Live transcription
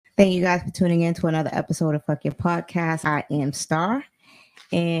Thank you guys for tuning in to another episode of Fuck Your Podcast. I am Star,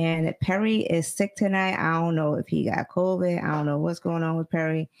 and Perry is sick tonight. I don't know if he got COVID. I don't know what's going on with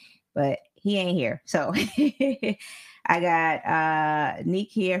Perry, but he ain't here. So I got Neek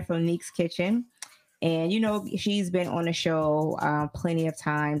here from Neek's Kitchen. And, she's been on the show plenty of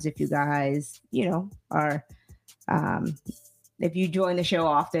times. If you guys, are, if you join the show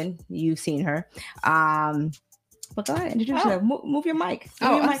often, you've seen her. But go ahead, introduce yourself. Move your mic.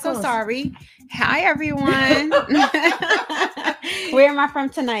 I'm so sorry. Hi, everyone. Where am I from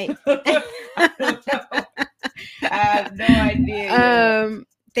tonight? I have no idea.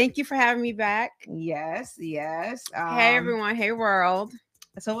 Thank you for having me back. Yes. Hey, everyone. Hey, world.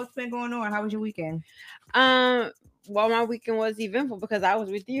 So what's been going on? How was your weekend? Well, my weekend was eventful because I was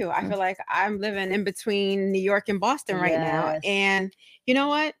with you. I feel like I'm living in between New York and Boston right now. And you know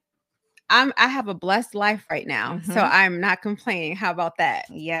what? I have a blessed life right now, so I'm not complaining. How about that?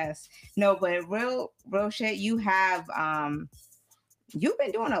 Yes. No, but real shit, you have you've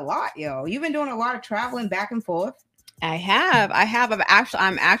been doing a lot, yo. You've been doing a lot of traveling back and forth. I have.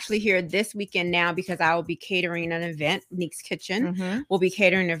 I'm actually here this weekend now because I will be catering an event. Neek's Kitchen will be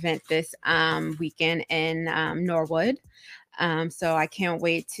catering an event this weekend in Norwood. So I can't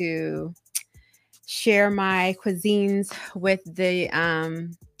wait to share my cuisines with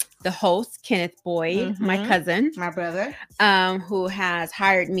the host, Kenneth Boyd, my cousin, my brother, who has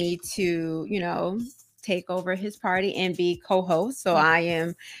hired me to, take over his party and be co-host. So I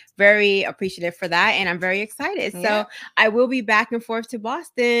am very appreciative for that. And I'm very excited. Yeah. So I will be back and forth to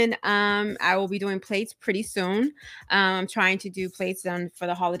Boston. I will be doing plates pretty soon. I'm trying to do plates for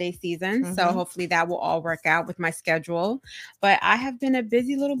the holiday season. So hopefully that will all work out with my schedule. But I have been a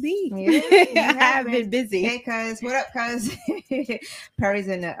busy little bee. Yeah, I have been busy. Hey, cuz, what up, cuz? Perry's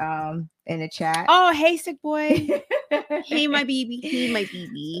in the chat. Oh, hey, sick boy. Hey, my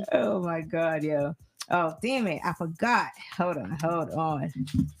baby. Oh my God, yo. Oh, damn it. I forgot. Hold on.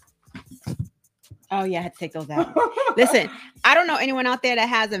 Oh, yeah, I had to take those out. Listen, I don't know anyone out there that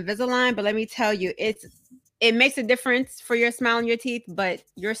has Invisalign, but let me tell you, it makes a difference for your smile and your teeth, but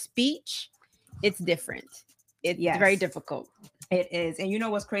your speech, it's different. It's very difficult. It is. And you know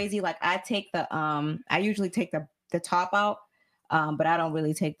what's crazy? Like I usually take the top out, but I don't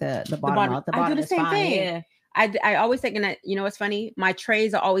really take the bottom out. The bottom I do the is same fine. thing. Yeah. I always think that, what's funny? My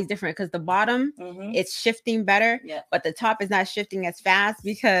trays are always different because the bottom, it's shifting better, but the top is not shifting as fast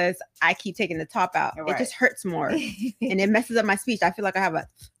because I keep taking the top out. Right. It just hurts more and it messes up my speech. I feel like I have a...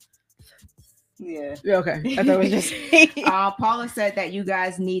 Yeah. Okay. I thought it was just... Paula said that you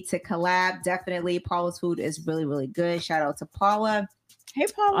guys need to collab. Definitely. Paula's food is really, really good. Shout out to Paula. Hey,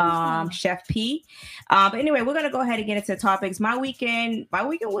 Paula. Chef P. But anyway, we're going to go ahead and get into topics. My weekend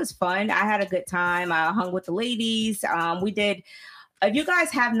was fun. I had a good time. I hung with the ladies. We did, if you guys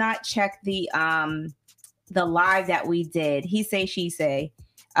have not checked the live that we did, He Say, She Say,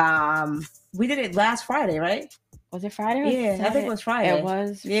 we did it last Friday, right? Was it Friday? Yeah, I think it was Friday. It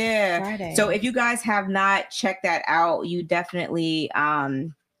was Friday. So if you guys have not checked that out, you definitely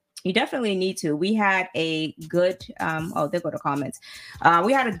need to. We had a good there go the comments.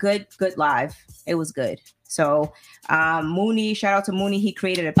 We had a good live. It was good. So Mooney, shout out to Mooney. He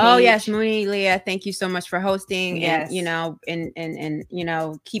created a page. Oh yes, Mooney, Leah, thank you so much for hosting and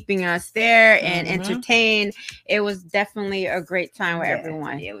keeping us there and entertained. It was definitely a great time with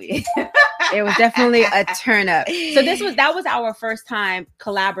everyone. Yeah, it was definitely a turn up. So that was our first time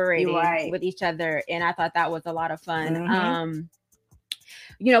collaborating with each other, and I thought that was a lot of fun.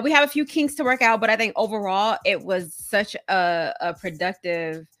 We have a few kinks to work out, but I think overall it was such a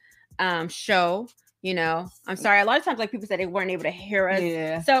productive show. I'm sorry. A lot of times, like people said, they weren't able to hear us.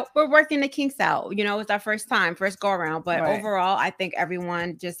 Yeah. So we're working the kinks out. It's our first go around. But overall, I think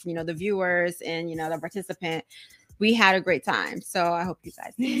everyone, just the viewers and the participant, we had a great time. So I hope you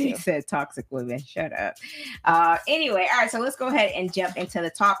guys did too. He said toxic women. Shut up. Anyway, all right. So let's go ahead and jump into the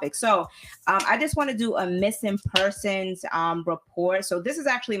topic. So I just want to do a missing persons report. So this is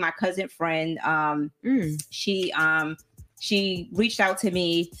actually my cousin friend. She reached out to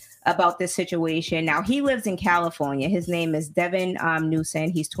me about this situation. Now he lives in California. His name is Devin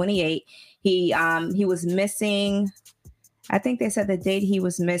Newson. He's 28. He was missing. I think they said the date he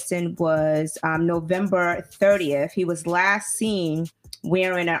was missing was November 30th. He was last seen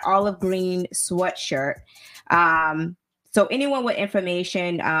wearing an olive green sweatshirt. So anyone with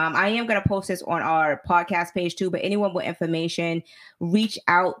information, I am going to post this on our podcast page too, but anyone with information, reach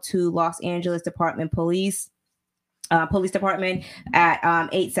out to Los Angeles Department Police. Police Department at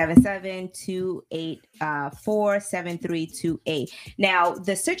 877-284-7328. Now,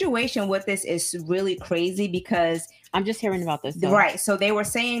 the situation with this is really crazy because I'm just hearing about this. Though. Right. So they were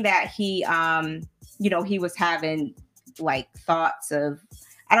saying that he, he was having like thoughts of,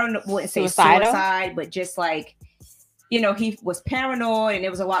 I don't know, wouldn't say suicide, but just like, he was paranoid and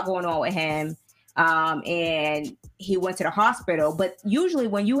there was a lot going on with him. And he went to the hospital, but usually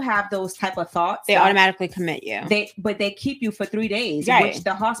when you have those type of thoughts, they automatically commit you. They keep you for 3 days, right. which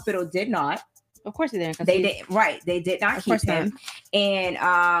the hospital did not. Of course they didn't. They did, right? They did not keep him, and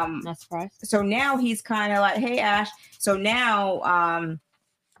not surprised. So now he's kind of like, "Hey, Ash." So now,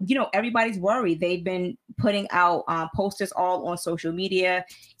 everybody's worried. They've been putting out posters all on social media,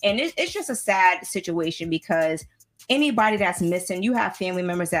 and it's just a sad situation because anybody that's missing, you have family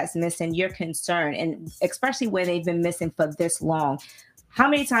members that's missing, you're concerned, and especially when they've been missing for this long. How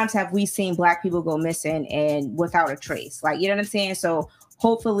many times have we seen Black people go missing and without a trace? Like, you know what I'm saying? So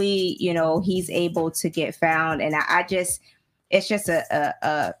hopefully, he's able to get found. And it's just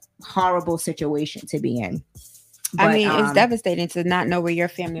a horrible situation to be in. But, it's devastating to not know where your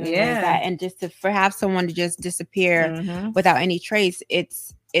family member is at, and just for have someone to just disappear without any trace.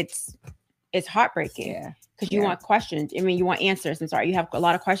 It's heartbreaking. Yeah. Because you want questions. You want answers. I'm sorry. You have a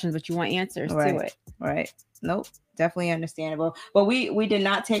lot of questions, but you want answers to it. Right. Nope. Definitely understandable. But we did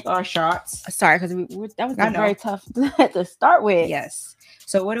not take our shots. Sorry, because that was very tough to start with. Yes.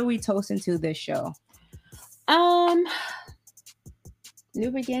 So what are we toasting to this show? New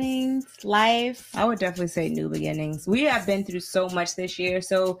beginnings, life. I would definitely say new beginnings. We have been through so much this year.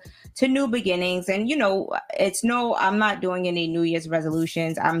 So to new beginnings, and I'm not doing any New Year's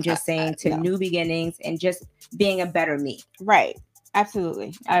resolutions. I'm just saying to new beginnings and just being a better me. Right.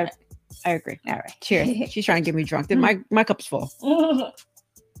 Absolutely. I agree. All right. Cheers. She's trying to get me drunk. My cup's full.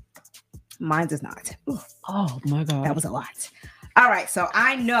 Mine does not. Ooh. Oh my God. That was a lot. All right. So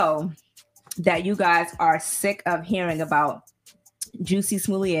I know that you guys are sick of hearing about Juicy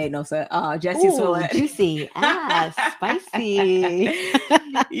Smollett, Jussie Smollett. Juicy, spicy.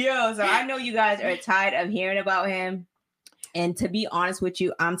 So I know you guys are tired of hearing about him, and to be honest with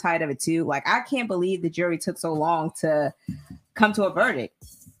you, I'm tired of it too. Like, I can't believe the jury took so long to come to a verdict.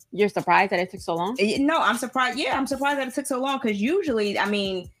 You're surprised that it took so long? No, I'm surprised. Yeah, I'm surprised that it took so long because usually,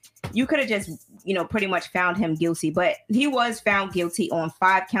 you could have just, pretty much found him guilty, but he was found guilty on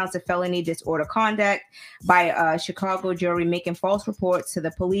 5 counts of felony disorder conduct by a Chicago jury making false reports to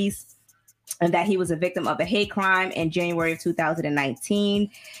the police and that he was a victim of a hate crime in January of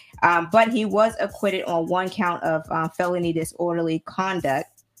 2019. But he was acquitted on 1 count of felony disorderly conduct.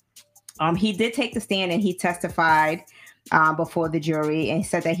 He did take the stand and he testified before the jury and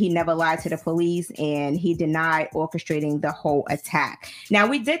said that he never lied to the police and he denied orchestrating the whole attack. Now,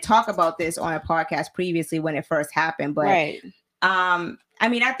 we did talk about this on a podcast previously when it first happened, but I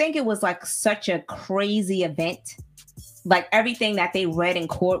think it was like such a crazy event. Like everything that they read in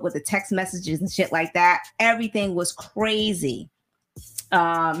court with the text messages and shit like that, everything was crazy.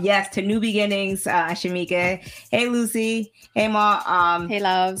 Yes, to new beginnings, Shamika. Hey, Lucy. Hey, Ma. Hey,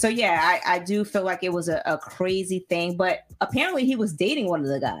 love. So yeah, I do feel like it was a crazy thing, but apparently he was dating one of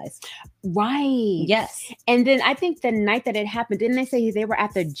the guys. Right. Yes. And then I think the night that it happened, didn't they say they were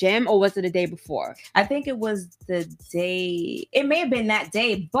at the gym, or was it the day before? I think it was the day. It may have been that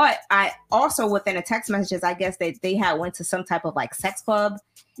day, but I also within the text messages, I guess they had went to some type of like sex club.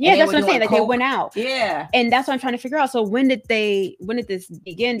 Yeah, that's what I'm saying. Like they went out. Yeah. And that's what I'm trying to figure out. So when did this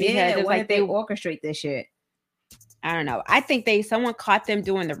begin? Because when did they orchestrate this shit? I don't know. I think someone caught them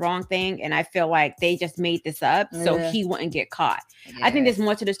doing the wrong thing, and I feel like they just made this up so he wouldn't get caught. Yeah. I think there's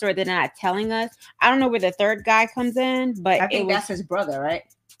more to the story that they're not telling us. I don't know where the third guy comes in, but I think that's his brother, right?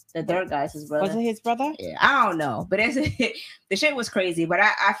 The third guy is his brother. Was it his brother? Yeah, I don't know, but the shit was crazy. But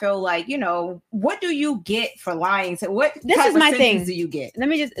I feel like, what do you get for lying? So what this type is my of thing. Do you get?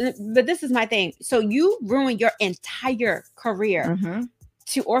 But this is my thing. So you ruin your entire career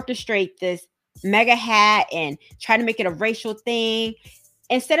to orchestrate this mega hat and try to make it a racial thing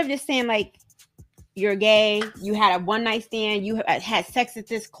instead of just saying like you're gay, you had a one night stand, you had sex at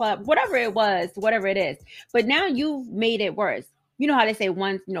this club, whatever it is. But now you've made it worse. You know how they say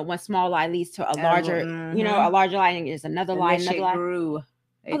one small lie leads to a larger, a larger lie, and there's another lie, another lie. Grew.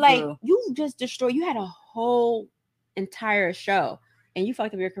 You just destroyed. You had a whole entire show, and you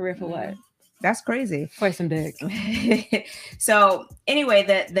fucked up your career for what? That's crazy. For some dick. So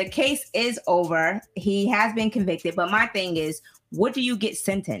anyway, the case is over. He has been convicted, but my thing is, what do you get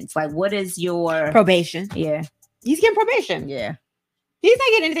sentenced? Like, what is your probation? Yeah, he's getting probation. Yeah. He's not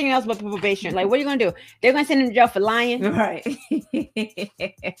getting anything else but probation. Like, what are you gonna do? They're gonna send him to jail for lying, right?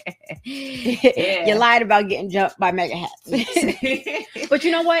 You lied about getting jumped by mega hats. But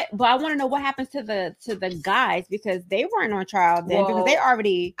you know what? But I want to know what happens to the guys, because they weren't on trial then, because they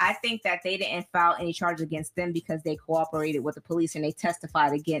already. I think that they didn't file any charges against them because they cooperated with the police and they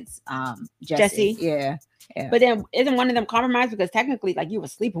testified against Jesse. Yeah. But then isn't one of them compromised, because technically, like, you were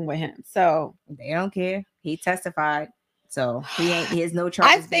sleeping with him, so they don't care. He testified. So he has no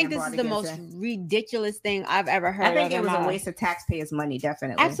charges. I think this is the most ridiculous thing I've ever heard. I think it was a waste of taxpayers' money,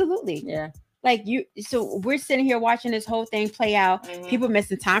 definitely. Absolutely. Yeah. Like, so we're sitting here watching this whole thing play out. Mm-hmm. People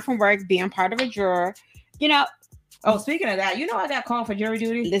missing time from work, being part of a juror. You know. Oh, speaking of that, you know I got called for jury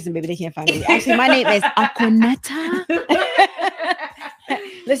duty. Listen, baby, they can't find me. Actually, my name is Aquanetta.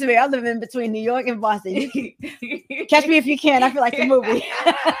 Listen, baby, I live in between New York and Boston. Catch me if you can. I feel like the movie.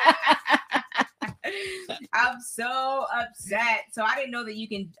 I'm so upset. So I didn't know that you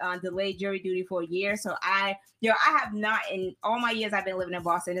can delay jury duty for a year. So I have not, in all my years I've been living in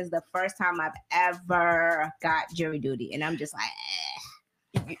Boston, this is the first time I've ever got jury duty. And I'm just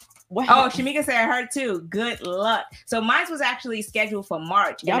like, What? Oh, Shamika said her too. Good luck. So mine was actually scheduled for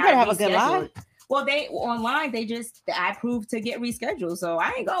March. Y'all better have a good luck. Well, I proved to get rescheduled. So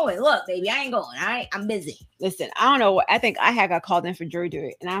I ain't going. Look, baby, I ain't going. I'm busy. Listen, I don't know. I think I had got called in for jury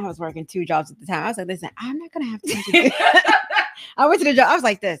duty, and I was working 2 jobs at the time. I was like, listen, I'm not going to have time to do I went to the job. I was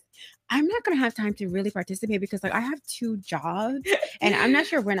like this. I'm not going to have time to really participate because, like, I have 2 jobs and I'm not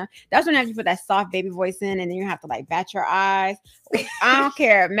sure when. That's when I have to put that soft baby voice in, and then you have to, like, bat your eyes. I don't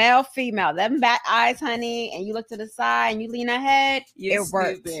care. Male, female. Them bat eyes, honey. And you look to the side and you lean ahead. It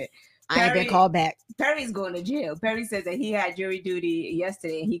works. I ain't been called back. Perry's going to jail. Perry says that he had jury duty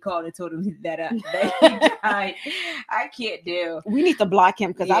yesterday, and he called and told him that he died. I can't deal. We need to block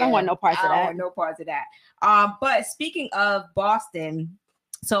him because I don't want no parts of that. I don't want no parts of that. But speaking of Boston,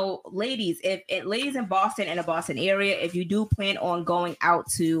 so ladies in Boston and the Boston area, if you do plan on going out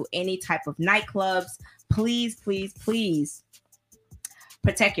to any type of nightclubs, please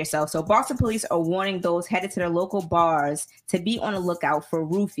protect yourself. So Boston police are warning those headed to their local bars to be on the lookout for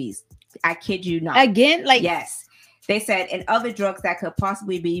roofies. I kid you not. Again, like, yes. They said, and other drugs that could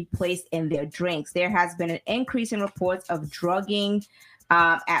possibly be placed in their drinks. There has been an increase in reports of drugging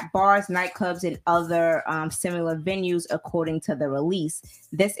at bars, nightclubs, and other similar venues, according to the release.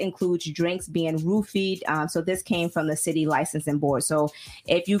 This includes drinks being roofied. So this came from the city licensing board. So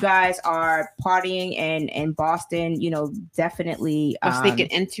if you guys are partying in Boston, definitely sneaking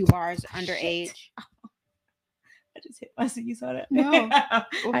into bars underage. I just hit myself. You saw that? No.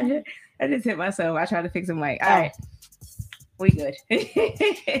 I just hit myself. I tried to fix the mic. All right. We good.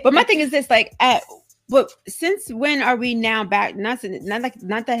 But my thing is this, like, since when are we now back? Not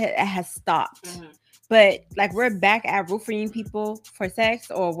that it has stopped, but like we're back at roofing people for sex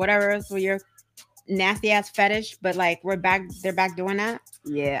or whatever for your nasty ass fetish, but like they're back doing that.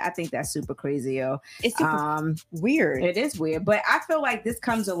 Yeah, I think that's super crazy, yo. It's super weird. It is weird, but I feel like this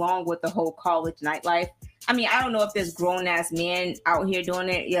comes along with the whole college nightlife. I mean, I don't know if there's grown ass men out here doing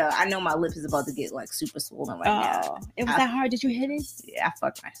it. Yeah, I know my lips is about to get like super swollen right now. It was that hard? Did you hit it? Yeah, I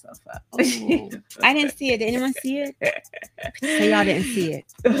fucked myself up. I didn't see it. Did anyone see it? Say y'all didn't see it.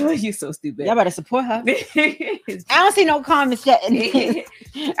 You're so stupid. Y'all better support her. I don't see no comments yet.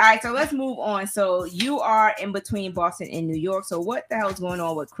 All right, so let's move on. So you are in between Boston and New York. So what the hell is going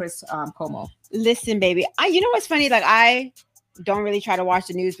on with Chris Cuomo? Listen, baby. You know what's funny? Like, I don't really try to watch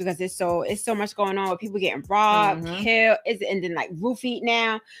the news because it's so much going on with people getting robbed, killed, and then like roofied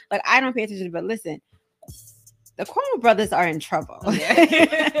now. Like, I don't pay attention, but listen, the Cuomo brothers are in trouble.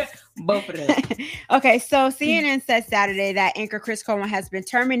 Yeah. Both of them. Okay, so CNN said Saturday that anchor Chris Cuomo has been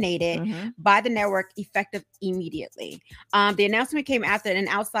terminated by the network effective immediately. The announcement came after an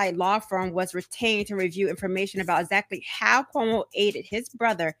outside law firm was retained to review information about exactly how Cuomo aided his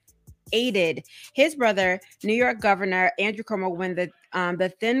brother, New York Governor Andrew Cuomo, when the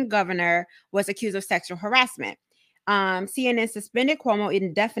then governor was accused of sexual harassment. CNN suspended Cuomo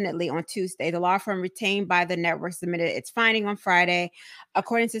indefinitely on Tuesday. The law firm retained by the network submitted its finding on Friday.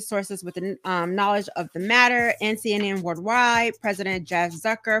 According to sources with knowledge of the matter, and CNN Worldwide, President Jeff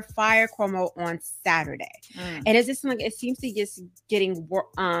Zucker fired Cuomo on Saturday. And it's just like, it seems to just getting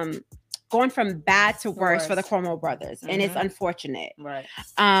going from bad to worse for the Cuomo brothers. And it's unfortunate. Right.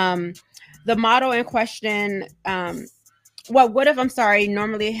 The model in question, what would have,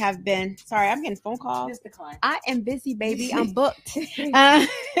 normally have been, I'm getting phone calls. Just decline. I am busy, baby. I'm booked.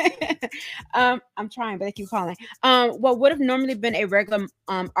 I'm trying, but they keep calling. What would have normally been a regular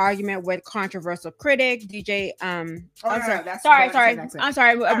argument with controversial critic, DJ. I'm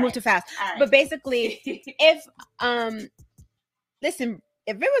sorry. I moved too fast. Right. But basically, if listen,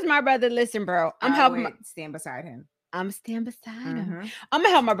 if it was my brother, listen, bro, I'm helping. Stand beside him. I'm stand beside him. I'm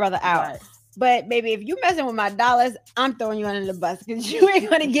gonna help my brother out. Right. But baby, if you messing with my dollars, I'm throwing you under the bus because you ain't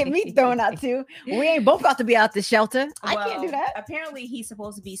gonna get me thrown out too. We ain't both about to be out the shelter. I can't do that. Apparently, he's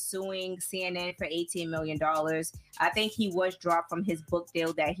supposed to be suing CNN for $18 million. I think he was dropped from his book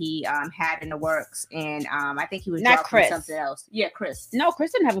deal that he had in the works, and I think he was not dropped Chris. from something else. Yeah, Chris. No,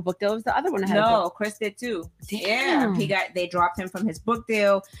 Chris didn't have a book deal. It was the other one that had a book. Chris did too. Damn. Yeah, they dropped him from his book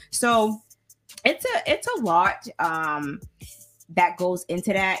deal. So it's a lot that goes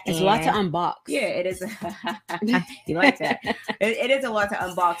into that. It's a lot to unbox. Yeah, it is. You like that? It is a lot to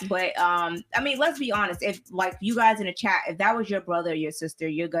unbox. But I mean, let's be honest. If like you guys in the chat, if that was your brother or your sister,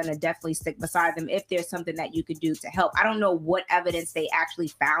 you're gonna definitely stick beside them if there's something that you could do to help. I don't know what evidence they actually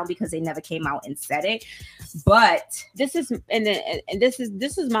found because they never came out and said it. But this is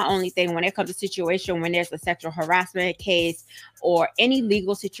this is my only thing when it comes to situation when there's a sexual harassment case or any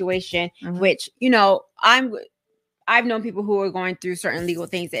legal situation, which I've known people who are going through certain legal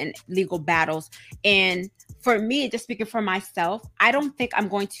things and legal battles. And for me, just speaking for myself, I don't think I'm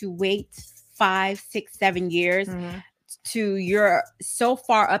going to wait 5, 6, 7 years to you're so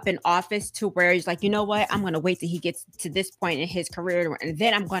far up in office to where he's like, you know what, I'm going to wait till he gets to this point in his career. And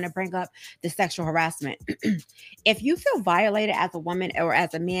then I'm going to bring up the sexual harassment. If you feel violated as a woman or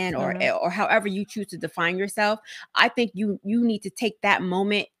as a man or however you choose to define yourself, I think you need to take that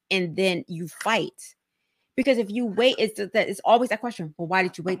moment and then you fight. Because if you wait, it's always that question. Well, why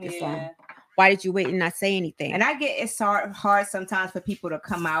did you wait this long? Why did you wait and not say anything? And I get it's hard sometimes for people to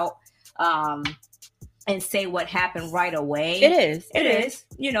come out and say what happened right away. It is. It is.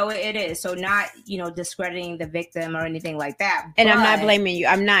 It is. So not, discrediting the victim or anything like that. And I'm not blaming you.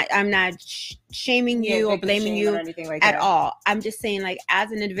 I'm not shaming you or blaming you at all. I'm just saying, like, as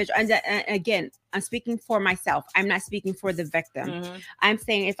an individual, and again, I'm speaking for myself. I'm not speaking for the victim. I'm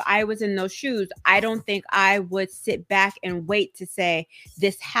saying if I was in those shoes, I don't think I would sit back and wait to say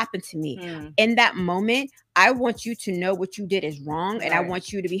this happened to me. In that moment, I want you to know what you did is wrong, and I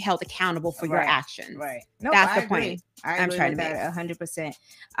want you to be held accountable for your actions. Right. No, that's the point. I'm trying to make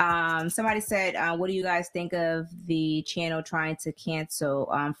 100%. Somebody said, what do you guys think of the channel trying to cancel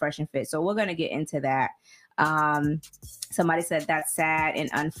Fresh and Fit? So we're going to get into that. Somebody said that's sad and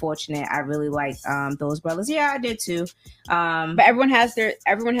unfortunate. I really like those brothers. Yeah, I did too. But everyone has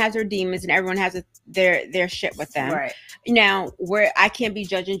their demons and everyone has their shit with them. Right. Now, where I can't be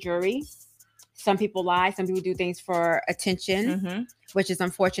judge and jury. Some people lie. Some people do things for attention, which is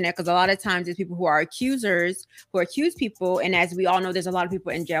unfortunate because a lot of times there's people who are accusers who accuse people. And as we all know, there's a lot of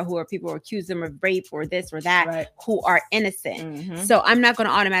people in jail who accuse them of rape or this or that who are innocent. So I'm not going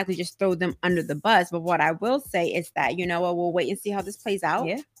to automatically just throw them under the bus. But what I will say is that, we'll wait and see how this plays out.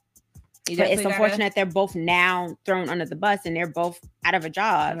 Yeah. But it's unfortunate they're both now thrown under the bus and they're both out of a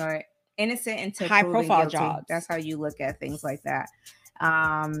job. Right. Innocent until high profile jobs. That's how you look at things like that.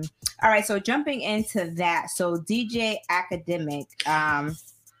 All right, so jumping into that, so DJ Academic,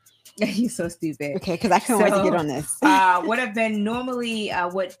 you're so stupid. Okay, because I can't wait to get on this. Would have been normally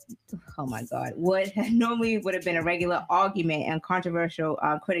would have been a regular argument and controversial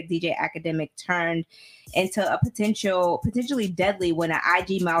critic DJ Academic turned into a potentially deadly when an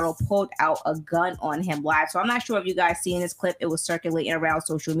IG model pulled out a gun on him live. So I'm not sure if you guys seen this clip. It was circulating around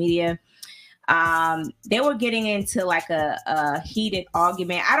social media. They were getting into like a heated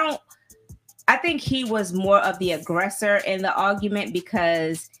argument. I think he was more of the aggressor in the argument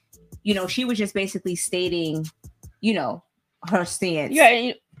because, she was just basically stating, her stance.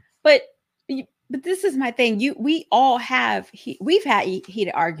 Yeah, but this is my thing. We've had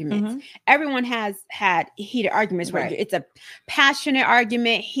heated arguments. Everyone has had heated arguments where it's a passionate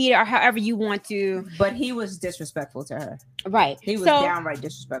argument, heated or however you want to. But he was disrespectful to her. Right. He was downright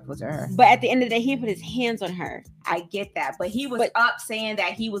disrespectful to her. But at the end of the day, he put his hands on her. I get that. But he was up saying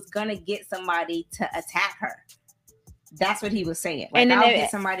that he was going to get somebody to attack her. That's what he was saying. Like, and then I'll get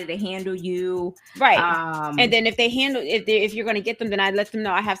somebody to handle you. Right. And then if you're going to get them, then I let them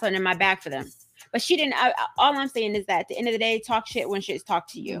know I have something in my bag for them. But she didn't. All I'm saying is that at the end of the day, talk shit when shit's talked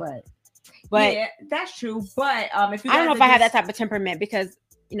to you. But yeah, that's true. But if you I don't know if I have that type of temperament because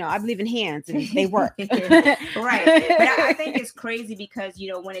I believe in hands and they work. Right. But I think it's crazy because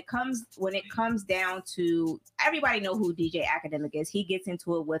when it comes down to everybody know who DJ Academic is. He gets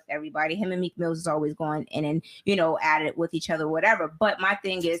into it with everybody. Him and Meek Mills is always going in and at it with each other, whatever. But my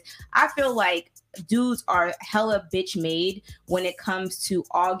thing is, I feel like dudes are hella bitch made when it comes to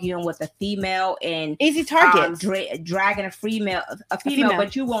arguing with a female and easy targets, dragging a female,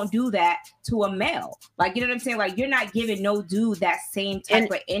 but you won't do that to a male. Like, you know what I'm saying? Like, you're not giving no dude that same type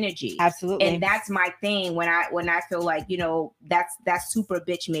of energy. Absolutely. And that's my thing when I feel like, you know, that's super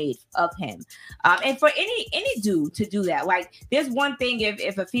bitch made of him. And for any dude to do that, like there's one thing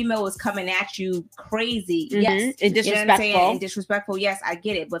if a female is coming at you crazy, yes, and disrespectful, you know and disrespectful, yes, I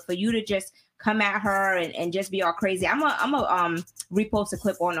get it. But for you to just come at her and just be all crazy, I'm a repost a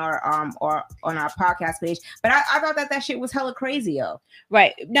clip on our podcast page. But I thought that shit was hella crazy, yo.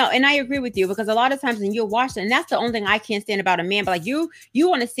 Right. No, and I agree with you, because a lot of times when you'll watch it, and that's the only thing I can't stand about a man, but like you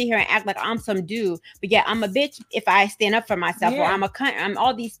want to sit here and act like I'm some dude, but yeah, I'm a bitch if I stand up for myself, or I'm a cunt, I'm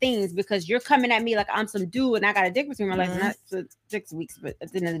all these things, because you're coming at me like I'm some dude and I got a dick between my legs, not for 6 weeks, but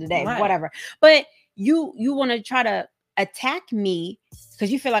at the end of the day, whatever. But you want to try to attack me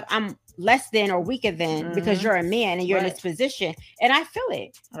because you feel like I'm less than or weaker than because you're a man and you're in this position, and I feel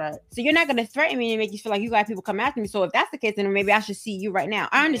it. Right. So you're not going to threaten me and make you feel like you got people come after me. So if that's the case, then maybe I should see you right now.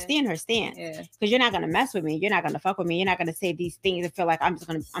 I understand her stance, because you're not going to mess with me. You're not going to fuck with me. You're not going to say these things and feel like I'm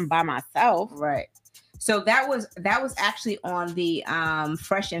by myself. Right. So that was actually on the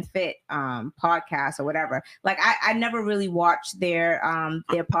Fresh and Fit podcast or whatever. Like I never really watched their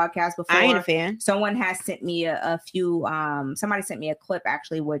podcast before. I ain't a fan. Someone has sent me a few somebody sent me a clip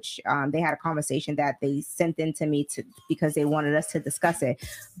actually, which they had a conversation that they sent in to me because they wanted us to discuss it.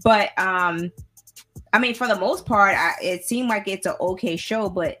 But I mean, for the most part, it seemed like it's an okay show,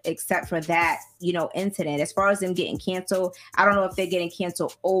 but except for that, you know, incident. As far as them getting canceled, I don't know if they're getting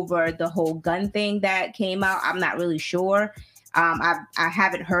canceled over the whole gun thing that came out. I'm not really sure. I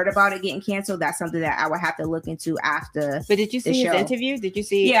haven't heard about it getting canceled. That's something that I would have to look into after. But did you see his interview? Did you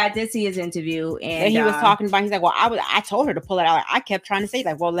see? Yeah, I did see his interview, and he was talking about. He's like, "Well, I told her to pull it out. Like, I kept trying to say,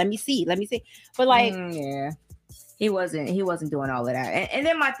 like, well, let me see, but like, yeah." He wasn't doing all of that. And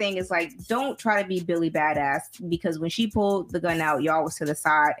then my thing is like, don't try to be Billy Badass, because when she pulled the gun out, y'all was to the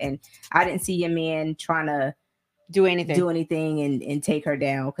side, and I didn't see your man trying to do anything and take her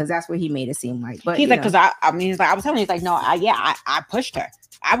down, because that's what he made it seem like. But he's like, because I mean, he's like, I was telling you, he's like, no, I pushed her.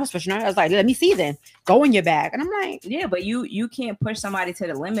 I was pushing her. I was like, let me see then. Go in your bag. And I'm like, yeah, but you can't push somebody to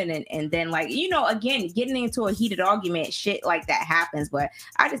the limit and then, like, you know, again, getting into a heated argument, shit like that happens. But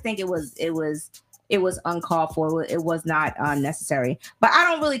I just think it was uncalled for. It was not necessary. But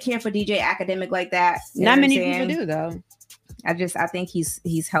I don't really care for DJ Academic like that. Not many people do, though. I think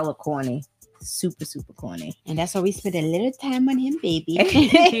he's hella corny. Super, super corny. And that's why we spent a little time on him, baby.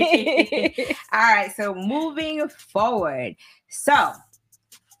 All right. So moving forward. So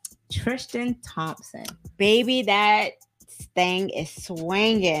Tristan Thompson. Baby, that thing is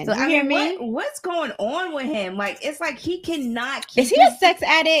swinging. So, you hear me? What's going on with him? Like, it's like he cannot keep. Is he a sex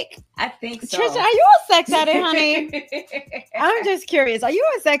addict? I think so. Tristan, are you a sex addict, honey? I'm just curious. Are you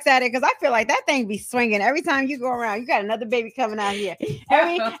a sex addict? Because I feel like that thing be swinging every time you go around. You got another baby coming out here.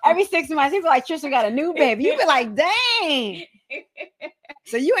 Every 6 months, he be like, Tristan got a new baby. You be like, dang.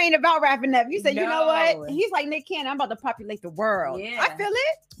 So you ain't about wrapping up. You say, you know what? He's like Nick Cannon. I'm about to populate the world. Yeah. I feel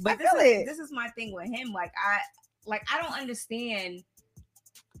it. But this is my thing with him. I don't understand.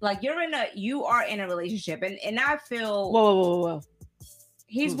 Like, you are in a relationship, and I feel whoa.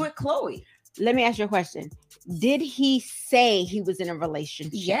 He's with Chloe. Let me ask you a question. Did he say he was in a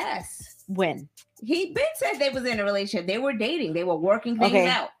relationship? Yes. When? He been said they was in a relationship. They were dating. They were working things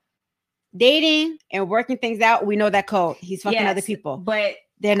out. Dating and working things out. We know that code. He's fucking other people. But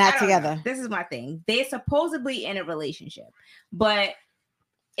they're not together. This is my thing. They're supposedly in a relationship, but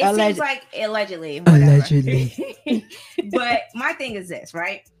it seems like allegedly. But my thing is this,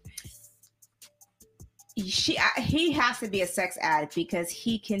 right? He has to be a sex addict because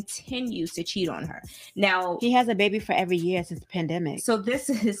he continues to cheat on her. Now he has a baby for every year since the pandemic. So this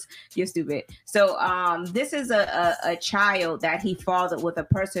is, you're stupid. So this is a child that he fathered with a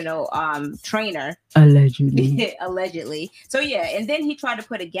personal trainer. Allegedly. So yeah, and then he tried to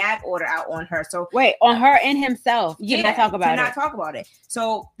put a gag order out on her. So wait, on her and himself. Yeah, not talk about not talk about it.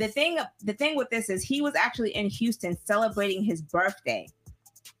 So the thing with this is he was actually in Houston celebrating his birthday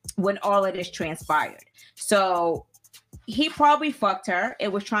when all of this transpired. So he probably fucked her.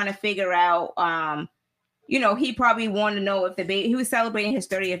 It was trying to figure out, he probably wanted to know if the baby, he was celebrating his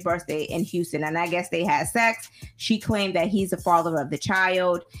 30th birthday in Houston. And I guess they had sex. She claimed that he's the father of the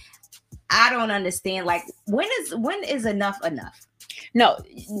child. I don't understand. Like, when is enough? No,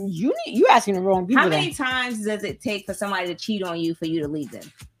 you asking the wrong people. How many times does it take for somebody to cheat on you for you to leave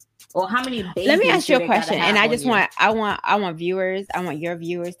them? Or how many babies? Let me ask you a question, and I just want viewers, I want your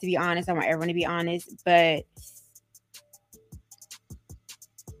viewers to be honest. I want everyone to be honest. But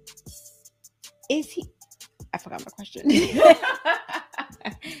is he? I forgot my question.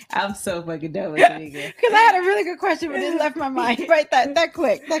 I'm so fucking done with you because I had a really good question, but it left my mind. Right, that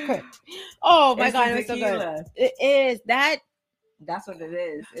quick. Oh my god, it was so good. It is that. That's what it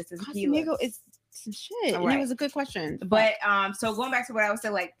is. It's the tequila. Casamigo is some shit. Right. And it was a good question. But so going back to what I was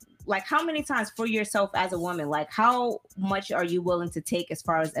saying, like how many times for yourself as a woman, like how much are you willing to take as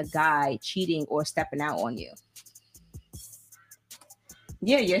far as a guy cheating or stepping out on you?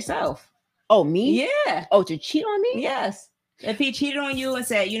 Yeah, yourself. Oh, me? Yeah. Oh, to cheat on me? Yes. If he cheated on you and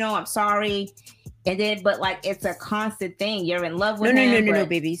said, I'm sorry, and then, but like it's a constant thing. You're in love with him. No,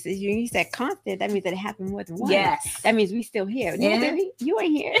 baby. So you said constant. That means that it happened more than once. Yes. That means we still here. No, baby, you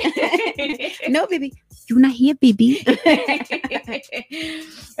ain't here. No, baby, you're not here, baby.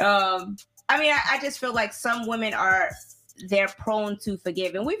 I mean, I just feel like some women they're prone to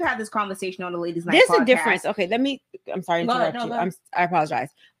forgive, and we've had this conversation on the Ladies Night. There's a difference. Okay, I'm sorry to interrupt you. I apologize,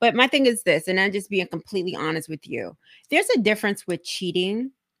 but my thing is this, and I'm just being completely honest with you. There's a difference with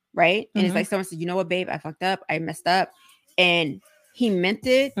cheating. Right. And it's like someone said, you know what, babe, I fucked up. I messed up. And he meant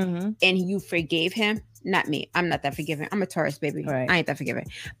it. And you forgave him. Not me. I'm not that forgiving. I'm a Taurus, baby. Right. I ain't that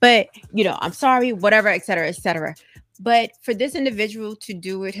forgiving. But, I'm sorry, whatever, et cetera, et cetera. But for this individual to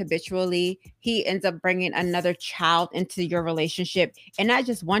do it habitually, he ends up bringing another child into your relationship. And not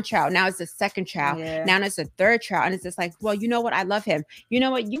just one child. Now it's a second child. Yeah. Now it's a third child. And it's just like, well, you know what? I love him. You know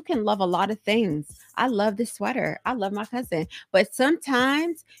what? You can love a lot of things. I love this sweater. I love my cousin. But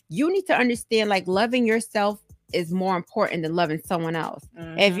sometimes you need to understand, like, loving yourself is more important than loving someone else.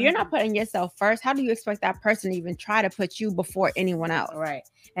 If you're not putting yourself first, how do you expect that person to even try to put you before anyone else? Right.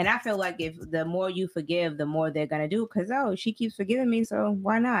 And I feel like if the more you forgive, the more they're going to do, because, she keeps forgiving me. So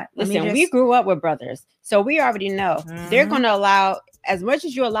why not? Listen, we grew up with brothers. So we already know they're going to allow as much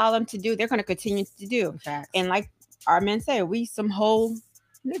as you allow them to do, they're going to continue to do. Facts. And like our men say, we some whole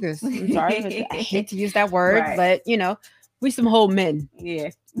niggas. I'm sorry. I hate to use that word, right. But we some whole men. Yeah.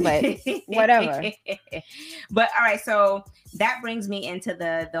 But whatever. But all right, so that brings me into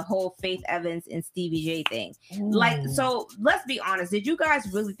the whole Faith Evans and Stevie J thing. Ooh. Like, so let's be honest. Did you guys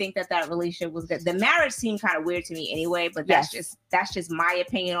really think that relationship was good? The marriage seemed kind of weird to me anyway, but that's just my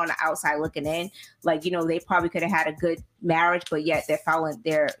opinion on the outside looking in. Like, they probably could have had a good marriage, but yet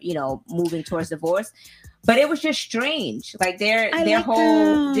they're moving towards divorce. But it was just strange. Like their whole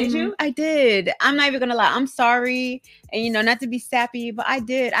them. Did you? I did. I'm not even gonna lie. I'm sorry. And not to be sappy, but I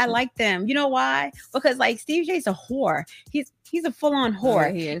did. I like them. You know why? Because like Stevie J's a whore. He's a full-on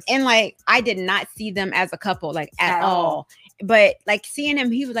whore. He is. And like I did not see them as a couple, like at all. But like seeing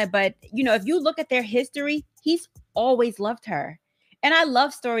him, he was like, but if you look at their history, he's always loved her. And I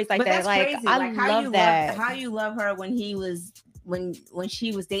love stories like that. Like crazy. I love that. How you love her when he was when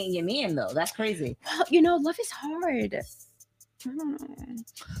she was dating your man, though. That's crazy. Well, love is hard. I don't know.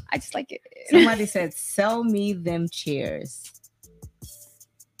 I just like it. Somebody said, sell me them chairs.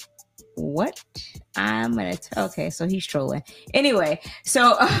 What? I'm gonna okay, so he's trolling. Anyway,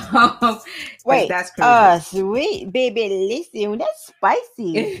 so wait, that's crazy. Sweet baby, listen, that's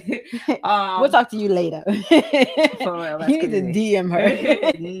spicy. We'll talk to you later. For real, that's you need to DM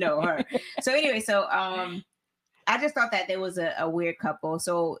her. No, her. So anyway, so I just thought that there was a weird couple.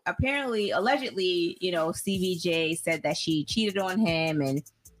 So apparently, allegedly, Stevie J said that she cheated on him and,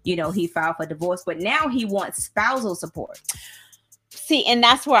 he filed for divorce, but now he wants spousal support. See, and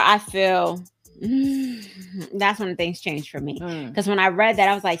that's where I feel that's when things changed for me. Because when I read that,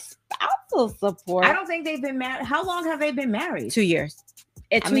 I was like, spousal support. I don't think they've been married. How long have they been married? 2 years.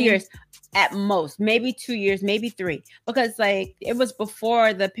 2 years at most, maybe 2 years, maybe 3. Because like it was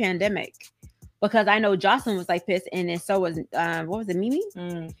before the pandemic. Because I know Jocelyn was like pissed, and then so was what was it, Mimi?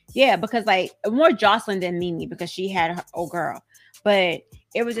 Yeah, because like more Jocelyn than Mimi because she had her old girl, but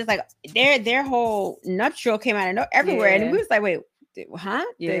it was just like their whole nuptial came out of everywhere, and we was like, wait, huh?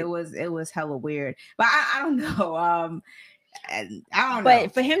 Yeah, it was hella weird, but I don't know. I don't know.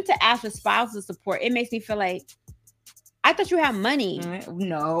 But for him to ask for spousal support, it makes me feel like I thought you had money.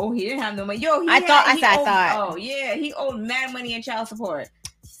 No, he didn't have no money. Yo, I thought. Oh yeah, he owed mad money in child support.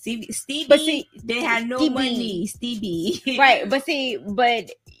 Stevie, they had no money. Stevie, right? But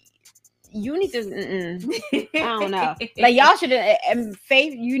you need to. I don't know. Like y'all should have.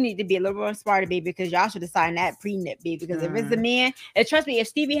 Faith, you need to be a little more smarter, baby, because y'all should have signed that pre-nip, baby. Because if it's a man, and trust me, if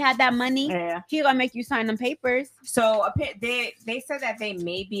Stevie had that money, he gonna make you sign them papers. So they said that they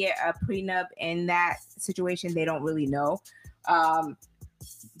may be a prenup in that situation. They don't really know.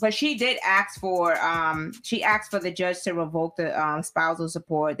 But she did ask for the judge to revoke the spousal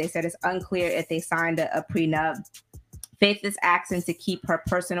support. They said it's unclear if they signed a prenup. Faith is asking to keep her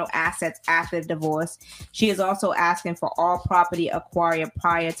personal assets after the divorce. She is also asking for all property acquired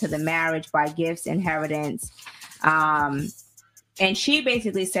prior to the marriage by gifts, inheritance. And she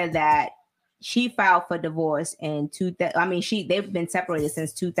basically said that she filed for divorce in they've been separated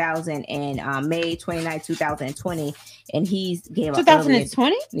since 2000 and May 29, 2020, and he's gave up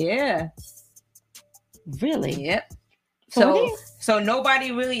 2020. Yeah. Really? Yep. So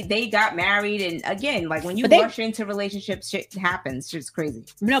nobody really, they got married, and again, like when you rush into relationships, shit happens. It's crazy.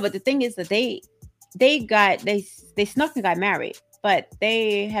 No, but the thing is that they snuck and got married, but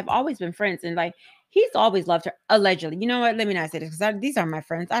they have always been friends, and like he's always loved her, allegedly. You know what? Let me not say this because these are my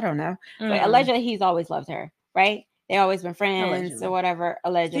friends. I don't know, but allegedly he's always loved her, right? They always been friends or whatever.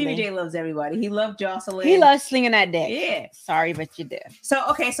 Allegedly, Stevie J loves everybody. He loved Jocelyn. He loves slinging that dick. Yeah. Sorry, but you did. So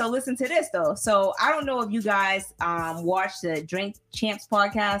listen to this though. So I don't know if you guys watched the Drink Champs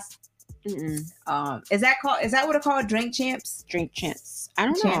podcast. Mm-mm. Is that what it's called? Drink Champs? Drink Champs. I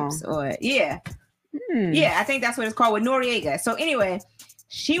don't know. Yeah. Yeah, I think that's what it's called with Noriega. So anyway,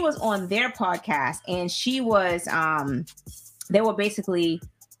 she was on their podcast, and she was they were basically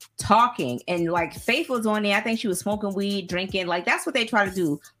talking, and like Faith was on there. I think she was smoking weed, drinking. Like that's what they try to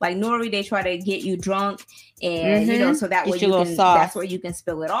do. Like Nori, they try to get you drunk, and so that way that's where you can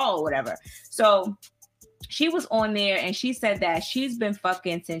spill it all or whatever. So she was on there, and she said that she's been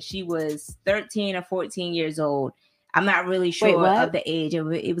fucking since she was 13 or 14 years old. I'm not really sure of the age. It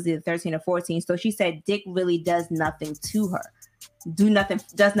was either 13 or 14. So she said dick really does nothing to her.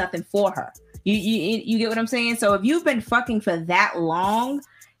 Does nothing for her. You get what I'm saying? So if you've been fucking for that long,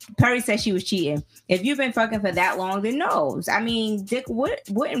 Perry said she was cheating. If you've been fucking for that long, then no. I mean, dick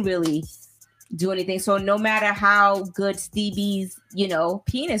wouldn't really do anything. So no matter how good Stevie's,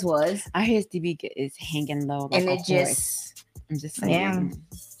 penis was, I hear Stevie is hanging low, like, and it just, I'm just saying.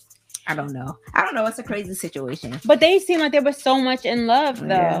 Yeah. I don't know. It's a crazy situation. But they seem like they were so much in love, though.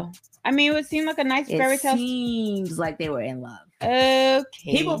 Yeah. I mean, it would seem like a nice fairy tale. It seems like they were in love.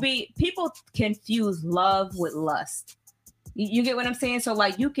 Okay. People confuse love with lust. You get what I'm saying? So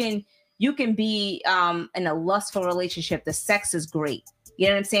like you can be in a lustful relationship. The sex is great. You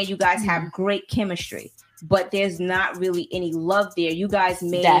know what I'm saying? You guys have great chemistry, but there's not really any love there. You guys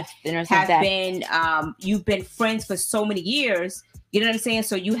may have been you've been friends for so many years. You know what I'm saying?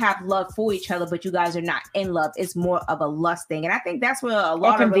 So you have love for each other, but you guys are not in love. It's more of a lust thing. And I think that's where a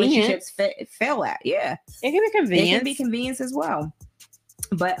lot of relationships fail at. Yeah. It can be convenience. It can be convenience as well.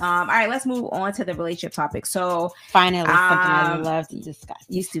 But all right, let's move on to the relationship topic. So finally, something I love to discuss.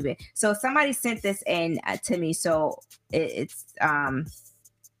 You stupid. So somebody sent this in to me. So it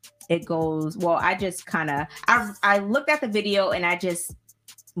goes, well, I just I looked at the video and I just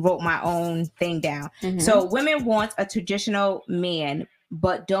wrote my own thing down. Mm-hmm. So women want a traditional man,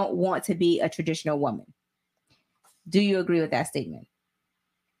 but don't want to be a traditional woman. Do you agree with that statement?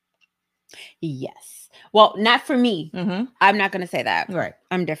 Yes. Well, not for me. Mm-hmm. I'm not going to say that. Right.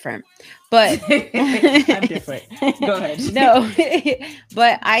 I'm different. But I'm different. Go ahead. No,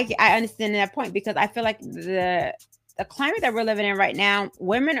 but I understand that point because I feel like the climate that we're living in right now,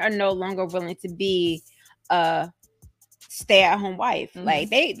 women are no longer willing to be stay-at-home wife. Mm-hmm. Like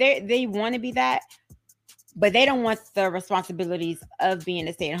they want to be that, but they don't want the responsibilities of being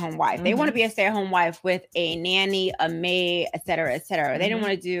a stay-at-home wife. Mm-hmm. They want to be a stay-at-home wife with a nanny, a maid, etc., etc. Mm-hmm. They don't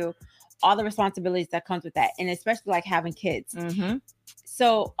want to do all the responsibilities that comes with that, and especially like having kids. Mm-hmm.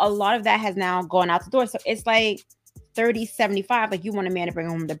 So a lot of that has now gone out the door. So it's like 30-75. Like you want a man to bring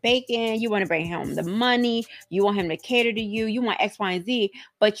home the bacon, you want to bring home the money, you want him to cater to you, you want X, Y, and Z,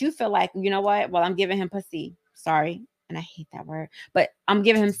 but you feel like, you know what? Well, I'm giving him pussy. Sorry. And I hate that word, but I'm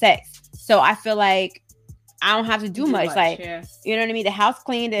giving him sex. So I feel like I don't have to do much. Like, yeah. You know what I mean? The house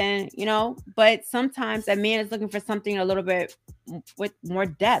cleaned and, but sometimes a man is looking for something a little bit with more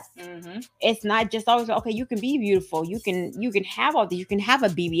depth. Mm-hmm. It's not just always, okay, you can be beautiful. You can have all these. You can have a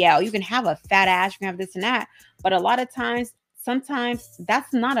BBL. You can have a fat ass. You can have this and that. But a lot of times, sometimes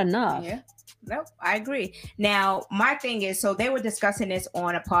that's not enough. Yeah. Nope, I agree. Now, my thing is, so they were discussing this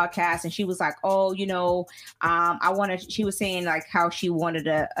on a podcast, and she was like, "Oh, she was saying like how she wanted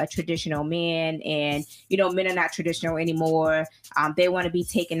a traditional man, and men are not traditional anymore. They want to be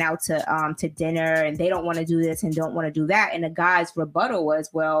taken out to dinner, and they don't want to do this and don't want to do that." And the guy's rebuttal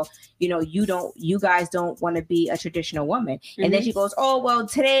was, "Well, you guys don't want to be a traditional woman." Mm-hmm. And then she goes, "Oh, well,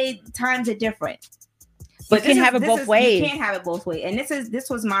 today times are different." But you can have it both ways. You can't have it both ways. And this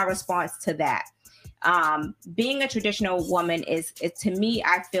was my response to that. Being a traditional woman is to me,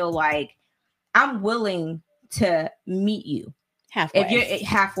 I feel like I'm willing to meet you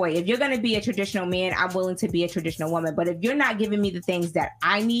halfway. If you're going to be a traditional man, I'm willing to be a traditional woman. But if you're not giving me the things that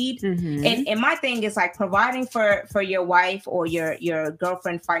I need, mm-hmm. and my thing is like providing for your wife or your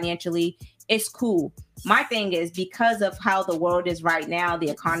girlfriend financially, it's cool. My thing is, because of how the world is right now, the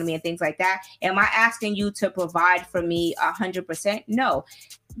economy and things like that, am I asking you to provide for me 100%? No.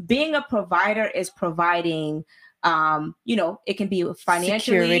 being a provider is providing, it can be financially,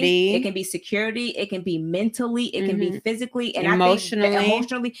 security. It can be security, it can be mentally, it can be physically, and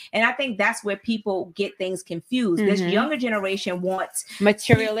emotionally. And I think that's where people get things confused. This younger generation wants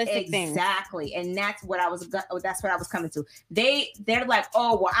materialistic things. Exactly. And that's what I was coming to. They're like,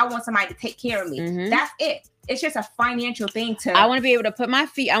 oh, well, I want somebody to take care of me. That's it. It's just a financial thing I want to be able to put my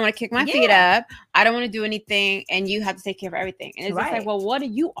feet, I want to kick my feet up. I don't want to do anything, and you have to take care of everything. And it's just like, well, what are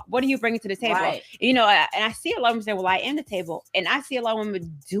you bringing to the table? Right. And I see a lot of women say, well, I am the table. And I see a lot of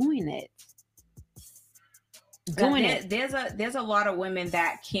women doing it. There's a lot of women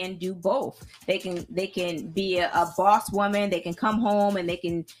that can do both. They can be a boss woman. They can come home and they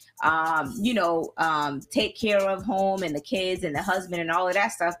can, take care of home and the kids and the husband and all of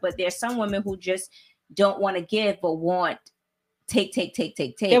that stuff. But there's some women who just don't want to give, but want take.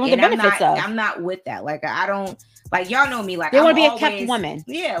 And I'm not with that. Like, I don't, like, y'all know me. Like, you want to be a kept woman.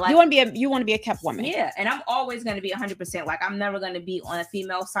 Yeah. Like, you want to be a kept woman. Yeah. And I'm always going to be 100%. Like, I'm never going to be on a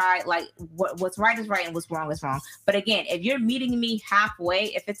female side. Like, what's right is right and what's wrong is wrong. But again, if you're meeting me halfway,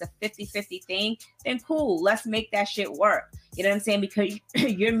 if it's a 50-50 thing, then cool. Let's make that shit work. You know what I'm saying? Because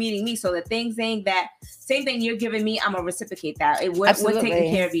you're meeting me. So the same thing you're giving me, I'm going to reciprocate that. We're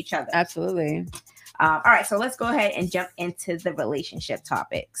taking care of each other. Absolutely. All right, so let's go ahead and jump into the relationship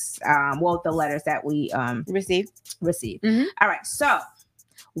topics. The letters that we receive. Mm-hmm. All right, so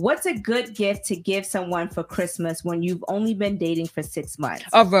what's a good gift to give someone for Christmas when you've only been dating for 6 months?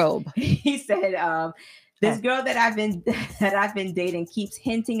 A robe. He said, this girl that I've been dating keeps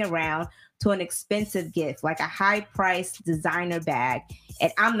hinting around to an expensive gift, like a high-priced designer bag,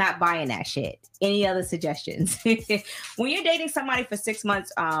 and I'm not buying that shit. Any other suggestions? When you're dating somebody for 6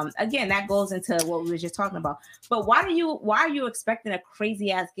 months, again, that goes into what we were just talking about. But why are you expecting a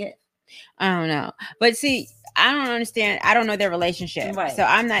crazy-ass gift? I don't know. But see, I don't understand. I don't know their relationship. Right. So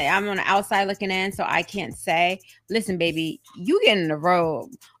I'm on the outside looking in, so I can't say, listen, baby, you getting a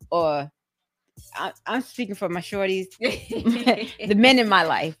robe, or I'm speaking for my shorties, the men in my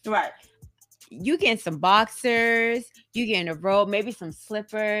life. Right. You getting some boxers, you getting a robe, maybe some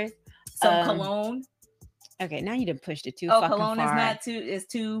slippers, some cologne. Okay, now you done pushed it too fucking cologne far. is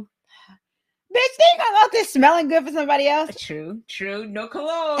too. Bitch, they ain't gonna go out there smelling good for somebody else. True. No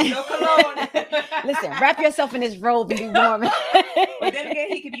cologne. Listen, wrap yourself in this robe and be warm. But then again,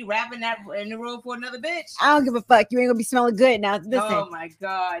 he could be wrapping that in the robe for another bitch. I don't give a fuck. You ain't gonna be smelling good now. Listen. Oh my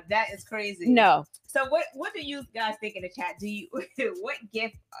God, that is crazy. No. So what do you guys think in the chat? What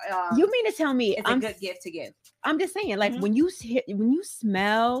gift? You mean to tell me it's a good gift to give? I'm just saying, like, when you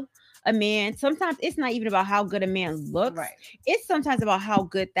smell a man, sometimes it's not even about how good a man looks. Right. It's sometimes about how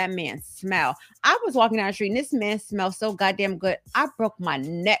good that man smell. I was walking down the street and this man smelled so goddamn good. I broke my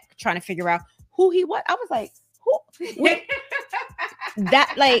neck trying to figure out who he was. I was like, who?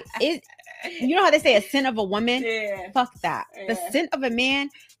 That, like, it. You know how they say a scent of a woman? Yeah. Fuck that. Yeah. The scent of a man,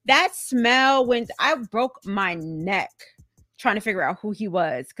 that smell, when I broke my neck trying to figure out who he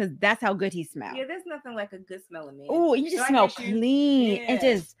was, because that's how good he smelled. Yeah, there's nothing like a good smelling man. Oh, you just smell clean and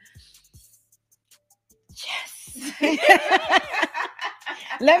just yes.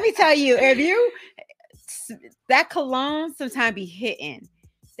 Let me tell you, that cologne sometimes be hitting.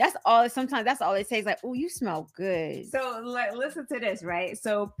 Sometimes that's all it takes. Like, oh, you smell good. So listen to this, right?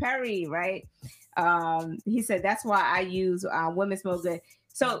 So Perry, right? He said that's why I use women smell good.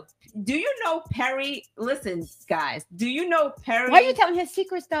 So do you know Perry? Listen, guys, do you know Perry? Why are you telling his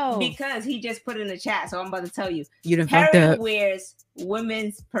secrets though? Because he just put it in the chat, so I'm about to tell you. You done Perry fucked up. wears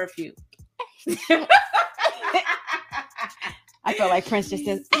women's perfume. I felt like Prince just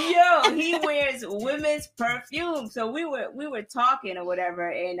did. Yo, he wears women's perfume. So we were talking or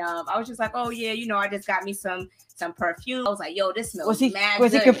whatever, and I was just like, oh yeah, I just got me some perfume. I was like, yo, this smells mad good.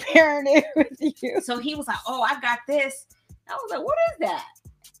 Was he comparing it with you? So he was like, oh, I got this. I was like, what is that?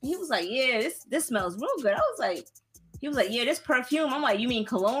 He was like, yeah, this smells real good. He was like, yeah, this perfume. I'm like, you mean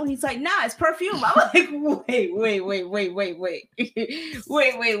cologne? He's like, nah, it's perfume. I'm like, wait. Wait.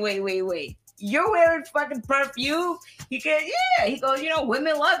 You're wearing fucking perfume? He goes,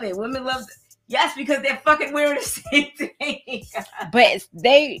 women love it. Women love it. Yes, because they're fucking wearing the same thing. But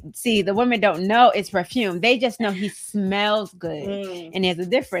the women don't know it's perfume. They just know he smells good. And there's a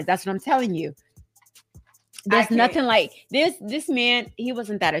difference. That's what I'm telling you. There's nothing like this man. He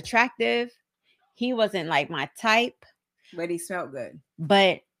wasn't that attractive. He wasn't like my type. But he smelled good.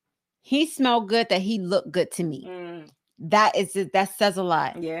 But he smelled good that he looked good to me. That says a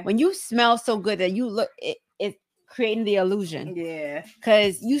lot. Yeah. When you smell so good that you look, it's creating the illusion. Yeah.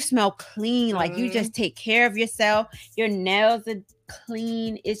 Because you smell clean. Like you just take care of yourself. Your nails are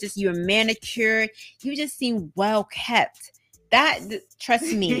clean. It's just you're manicured. You just seem well kept.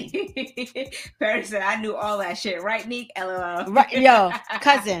 Trust me. Paris said, I knew all that shit, right, Neek? LOL. Right, yo,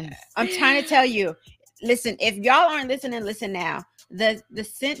 cousin, I'm trying to tell you. Listen, if y'all aren't listening, listen now. The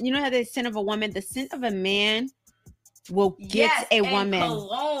scent, you know how the scent of a woman, the scent of a man will get a woman.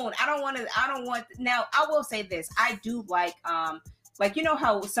 Cologne. I don't want. Now, I will say this. I do like you know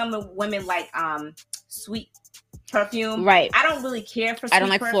how some women like sweet perfume, right? I don't really care for. Sweet I don't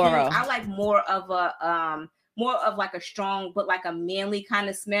like perfume. floral. I like more of like a strong but like a manly kind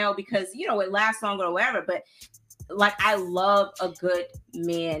of smell, because you know it lasts longer or whatever. But like I love a good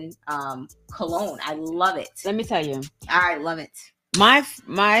man cologne. I love it. Let me tell you, I love it. My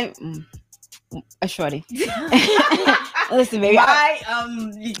a shorty. Listen, baby.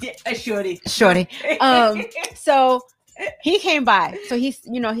 A shorty. So he came by. So he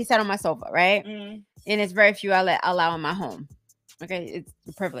sat on my sofa, right? And it's very few I allow in my home. Okay, it's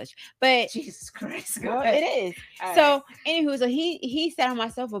a privilege. But Jesus Christ, well, it is. All so right. Anywho, so he sat on my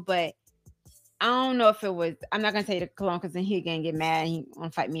sofa, but I don't know if it was. I'm not gonna say the cologne because then he gonna get mad and he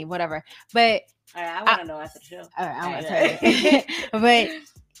want to fight me, whatever. But I want to know after the show. All right, I want to tell you. But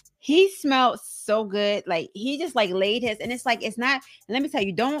he smelled so good. Like he just like laid his, and it's like it's not. Let me tell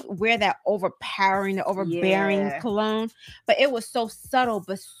you, don't wear that overbearing cologne. But it was so subtle,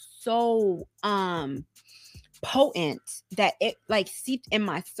 but so potent that it like seeped in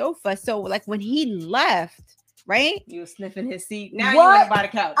my sofa. So like when he left. Right? You were sniffing his seat. Now you want to buy the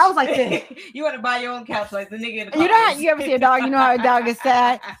couch. I was like this. You want to buy your own couch like the nigga in the car. You know how you ever see a dog, you know how a dog is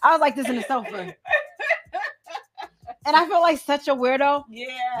sad? I was like this in the sofa. And I felt like such a weirdo.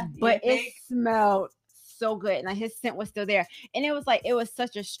 Yeah. But it smelled so good. And like his scent was still there. And it was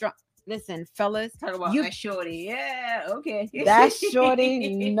such a strong. Listen, fellas. Talk about that shorty. Yeah, okay. That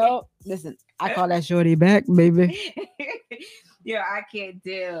shorty, no. Listen, I call that shorty back, baby. Yeah, I can't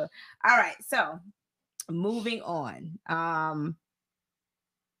deal. All right, so moving on. All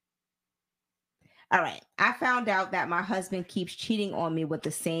right. I found out that my husband keeps cheating on me with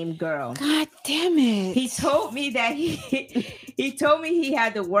the same girl. God damn it. He told me that he told me he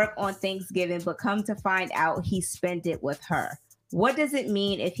had to work on Thanksgiving, but come to find out he spent it with her. What does it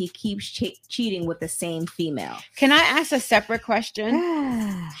mean if he keeps cheating with the same female? Can I ask a separate question?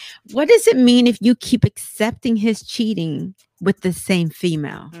 What does it mean if you keep accepting his cheating with the same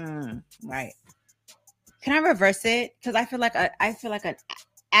female? Right. Can I reverse it? Because I feel like an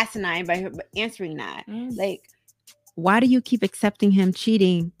asinine by answering that. Like, why do you keep accepting him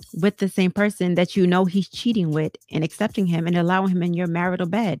cheating with the same person that you know he's cheating with, and accepting him and allowing him in your marital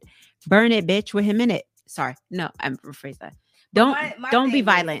bed? Burn it, bitch, with him in it. Sorry, no, I'm rephrase that. Don't be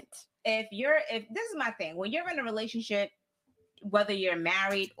violent. If this is my thing, when you're in a relationship, whether you're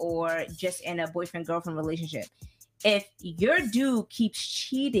married or just in a boyfriend-girlfriend relationship, if your dude keeps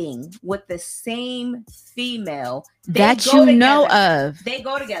cheating with the same female that you know of, they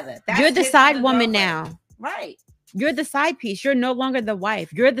go together. You're the side woman now. Right. You're the side piece. You're no longer the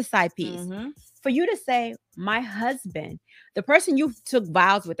wife. You're the side piece. For you to say, my husband, the person you took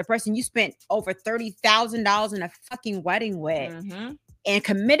vows with, the person you spent over $30,000 in a fucking wedding with and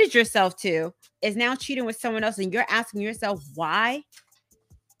committed yourself to, is now cheating with someone else, and you're asking yourself why?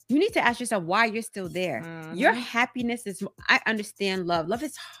 You need to ask yourself why you're still there. Your happiness is, I understand love. Love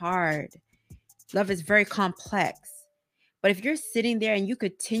is hard. Love is very complex. But if you're sitting there and you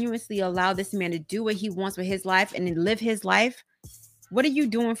continuously allow this man to do what he wants with his life and then live his life, what are you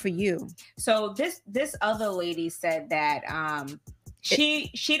doing for you? So this other lady said that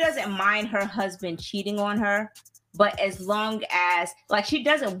she doesn't mind her husband cheating on her, but as long as, like, she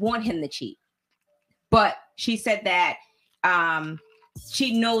doesn't want him to cheat. But she said that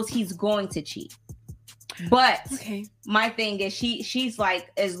she knows he's going to cheat. But my thing is she's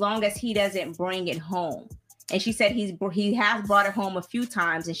like, as long as he doesn't bring it home. And she said he has brought it home a few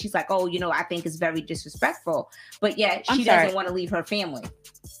times, and she's like, oh, you know, I think it's very disrespectful. But yet she doesn't want to leave her family.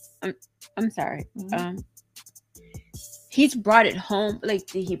 I'm sorry. He's brought it home. Like,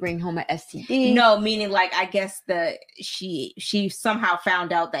 did he bring home an STD? No, meaning like, I guess she somehow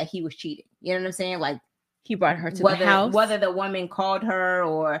found out that he was cheating. You know what I'm saying? Like, he brought her to the house. Whether the woman called her,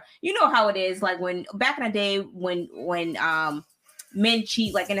 or, you know how it is. Like, when back in the day when men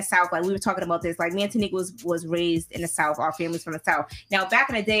cheat, like in the South, like we were talking about this, like Mantinique was raised in the South. Our family's from the South. Now, back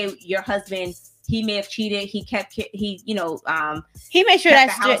in the day, your husband, he may have cheated. He made sure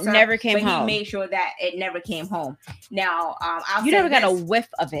that shit never came home. He made sure that it never came home. Now, you never got a whiff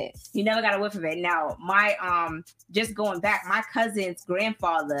of it. You never got a whiff of it. Now, my just going back, my cousin's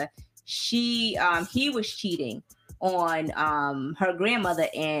grandfather, he was cheating on her grandmother,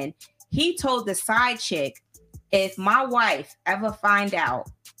 and he told the side chick, if my wife ever find out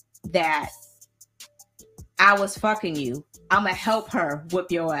that I was fucking you. I'm gonna help her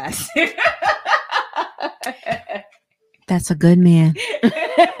whip your ass. That's a good man.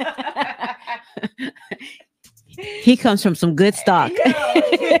 He comes from some good stock.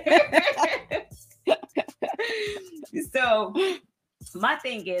 So my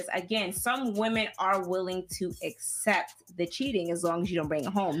thing is, again, some women are willing to accept the cheating as long as you don't bring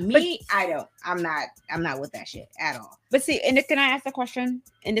it home. Me, but, I don't. I'm not with that shit at all. But see, and can I ask a question?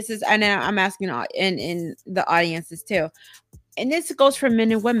 And this is, and I'm asking in the audiences too. And this goes for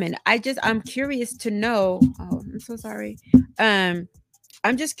men and women. I'm curious to know. Oh, I'm so sorry. I'm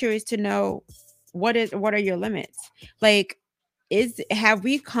just curious to know what are your limits? Like, have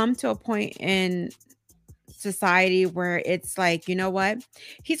we come to a point in society where it's like, you know what,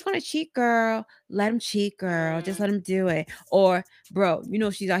 he's gonna cheat, girl, let him cheat, girl, just let him do it. Or, bro, you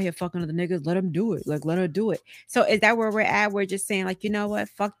know she's out here fucking other niggas, let him do it, like let her do it. So is that where we're at? We're just saying like, you know what,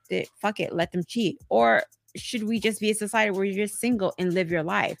 fuck it, let them cheat? Or should we just be a society where you're just single and live your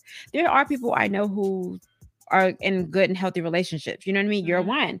life? There are people I know who are in good and healthy relationships, you know what I mean? You're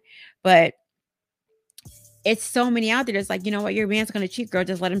one, but it's so many out there that's like, you know what, your man's gonna cheat, girl,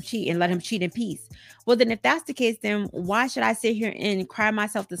 just let him cheat and let him cheat in peace. Well, then if that's the case, then why should I sit here and cry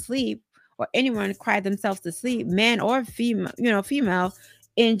myself to sleep, or anyone cry themselves to sleep, man or female,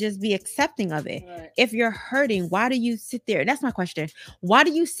 and just be accepting of it? Right. If you're hurting, why do you sit there? That's my question. Why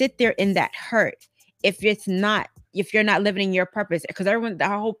do you sit there in that hurt if you're not living in your purpose? Because the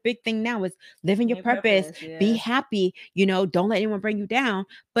whole big thing now is living your purpose, be happy, don't let anyone bring you down.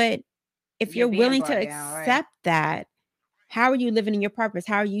 But if you're willing to accept that, how are you living in your purpose?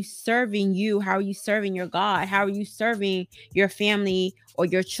 How are you serving you? How are you serving your God? How are you serving your family or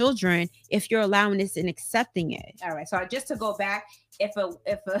your children if you're allowing this and accepting it? All right. So just to go back, if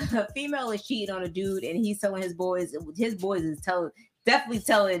a female is cheating on a dude and he's telling his boys is definitely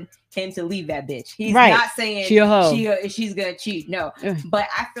telling him to leave that bitch. He's not saying she's gonna cheat. No. But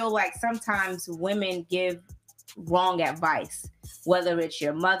I feel like sometimes women give wrong advice, whether it's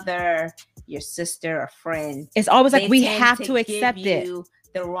your mother, your sister, or friend. It's always like we have to accept it.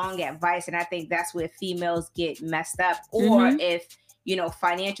 The wrong advice, and I think that's where females get messed up. Or if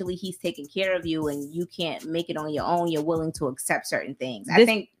financially he's taking care of you and you can't make it on your own, you're willing to accept certain things. I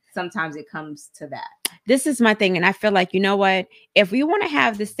think sometimes it comes to that. This is my thing, and I feel like, you know what, if we want to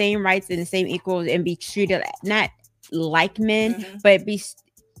have the same rights and the same equals and be treated not like men, but be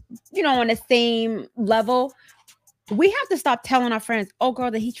on the same level, we have to stop telling our friends, oh, girl,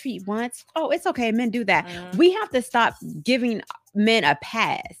 that he treat once. Oh, it's okay. Men do that. We have to stop giving men a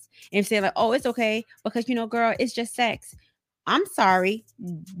pass and say like, oh, it's okay because, girl, it's just sex. I'm sorry.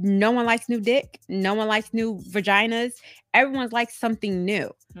 No one likes new dick. No one likes new vaginas. Everyone likes something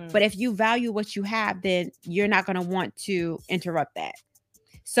new. But if you value what you have, then you're not going to want to interrupt that.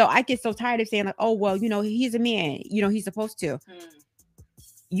 So I get so tired of saying like, oh, well, he's a man. He's supposed to.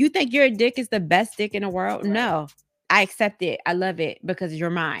 You think your dick is the best dick in the world? Right. No. I accept it. I love it because you're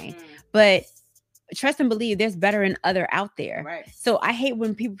mine. But trust and believe there's better and other out there. Right. So I hate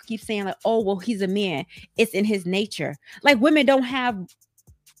when people keep saying like, oh, well, he's a man. It's in his nature. Like women don't have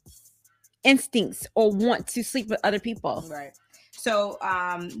instincts or want to sleep with other people. Right. So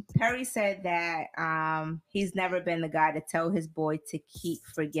Perry said that he's never been the guy to tell his boy to keep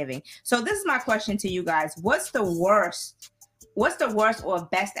forgiving. So this is my question to you guys. What's the worst or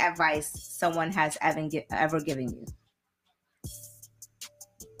best advice someone has ever given you?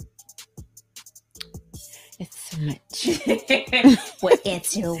 It's so much. What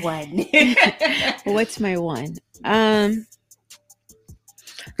answer one? What's my one? The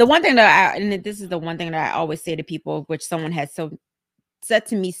one thing and this is the one thing that I always say to people, which someone has said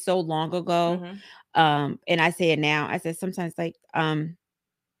to me so long ago, and I say it now. I said sometimes like,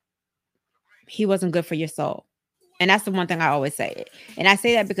 he wasn't good for your soul. And that's the one thing I always say. And I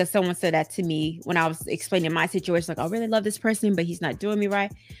say that because someone said that to me when I was explaining my situation. Like, I really love this person, but he's not doing me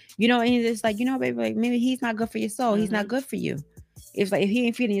right. And it's like, baby, like maybe he's not good for your soul. He's not good for you. It's like, if he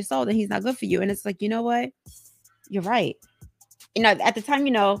ain't feeding your soul, then he's not good for you. And it's like, you know what? You're right. At the time,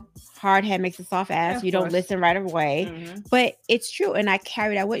 hard head makes a soft ass. You don't listen right away. But it's true. And I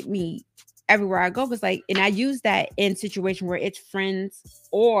carry that with me everywhere I go. Because and I use that in situation where it's friends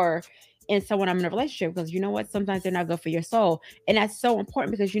or in someone I'm in a relationship, because sometimes they're not good for your soul. And that's so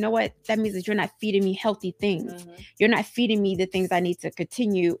important because that means that you're not feeding me healthy things. You're not feeding me the things I need to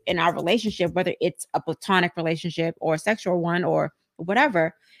continue in our relationship, whether it's a platonic relationship or a sexual one or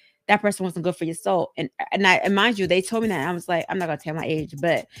whatever. That person wasn't good for your soul. And mind you, they told me that, and I was like, I'm not gonna tell my age,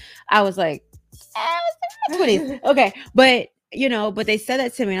 but I was like, I was in my 20s. Okay. But you know, but they said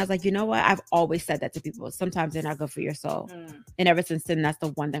that to me, and I was like, you know what? I've always said that to people. Sometimes they're not good for your soul. And ever since then, that's the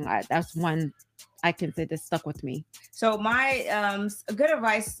one thing I can say that stuck with me. So my good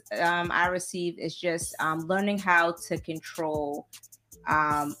advice I received is just learning how to control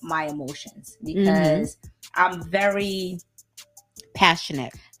my emotions, because I'm very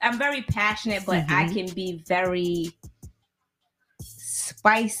passionate. But I can be very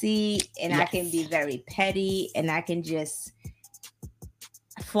spicy, and I can be very petty, and I can just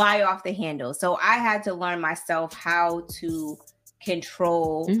fly off the handle. So I had to learn myself how to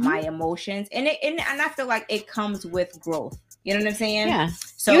control my emotions, and I feel like it comes with growth. You know what I'm saying? Yeah.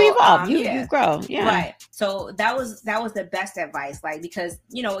 So you evolve, you grow. Yeah. Right. So that was the best advice. Like, because,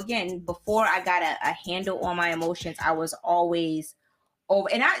 you know, again, before I got a handle on my emotions, I was always over.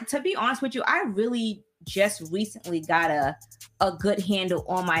 And to be honest with you, I really just recently got a good handle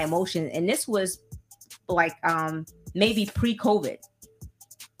on my emotions, and this was like maybe pre-COVID.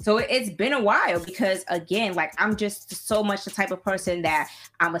 So it's been a while, because again, like, I'm just so much the type of person that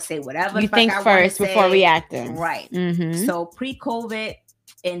I'm gonna say whatever you think first before reacting. Right. So pre-COVID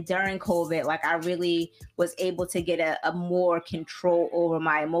and during COVID, like, I really was able to get a more control over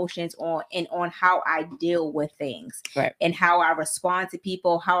my emotions on how I deal with things, right, and how I respond to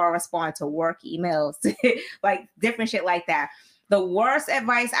people, how I respond to work emails, like different shit like that. The worst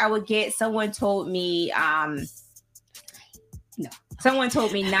advice I would get, someone told me not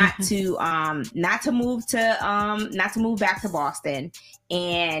to move back to Boston.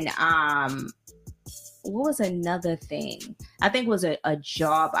 And what was another thing? I think it was a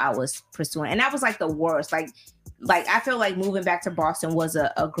job I was pursuing, and that was like the worst. Like I feel like moving back to Boston was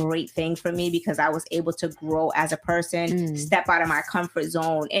a great thing for me, because I was able to grow as a person, step out of my comfort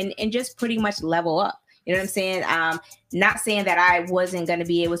zone, and just pretty much level up. You know what I'm saying? Not saying that I wasn't going to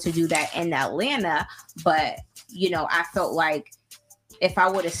be able to do that in Atlanta, but, you know, I felt like if I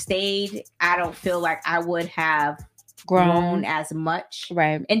would have stayed, I don't feel like I would have grown as much.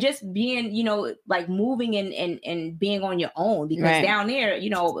 Right. And just being, you know, like moving and being on your own, because down there,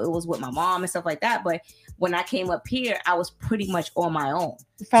 you know, it was with my mom and stuff like that. But when I came up here, I was pretty much on my own.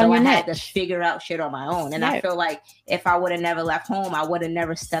 So I had to figure out shit on my own. And I feel like if I would have never left home, I would have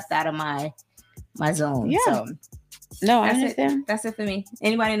never stepped out of my zone. Yeah. So no, I understand. That's it for me.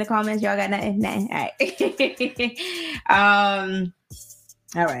 Anybody in the comments? Y'all got nothing? Nah.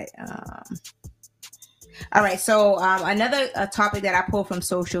 All right. All right. So another topic that I pulled from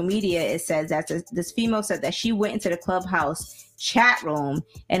social media, it says that this female said that she went into the Clubhouse chat room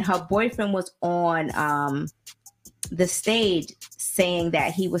and her boyfriend was on the stage saying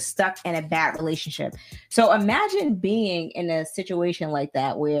that he was stuck in a bad relationship. So imagine being in a situation like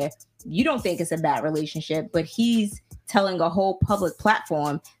that where you don't think it's a bad relationship, but he's telling a whole public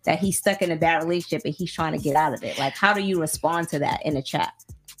platform that he's stuck in a bad relationship and he's trying to get out of it. Like, how do you respond to that in a chat?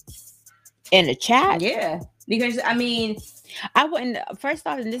 In a chat? Yeah. Because, I mean, I wouldn't, first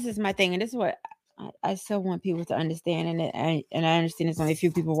off, and this is my thing, and this is what I still want people to understand, and I understand there's only a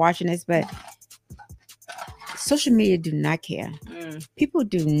few people watching this, but social media do not care. People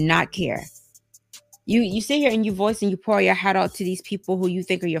do not care. You sit here and you voice and you pour your heart out to these people who you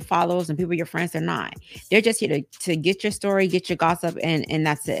think are your followers and people your friends. They're not. They're just here to get your story, get your gossip, and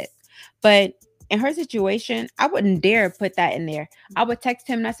that's it. But in her situation, I wouldn't dare put that in there. I would text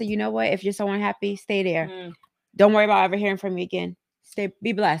him and I said, you know what? If you're so unhappy, stay there. Don't worry about ever hearing from me again.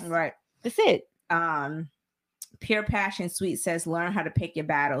 Be blessed. Right. That's it. Pure Passion Sweet says, learn how to pick your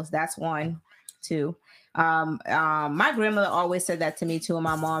battles. That's 1, 2. My grandmother always said that to me too, and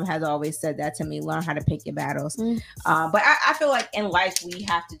my mom has always said that to me. Learn how to pick your battles. But I feel like in life we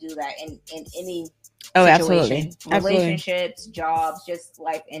have to do that in any situation. Absolutely. Relationships, jobs, just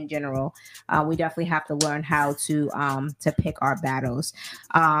life in general. We definitely have to learn how to pick our battles.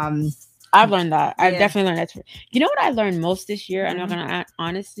 I've learned that. I've definitely learned that. You know what I learned most this year? I'm not gonna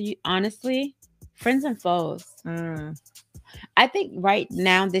honestly, friends and foes. I think right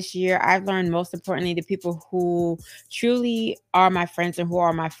now this year, I've learned most importantly the people who truly are my friends and who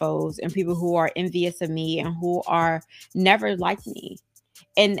are my foes, and people who are envious of me and who are never like me.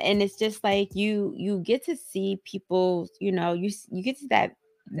 And it's just like you get to see people, you know, you get to that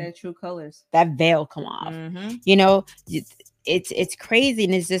their true colors, that veil come off. You know, it's crazy,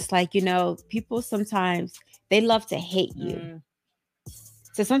 and it's just like, you know, people sometimes they love to hate you.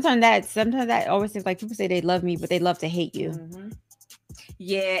 So sometimes that always seems like people say they love me, but they love to hate you.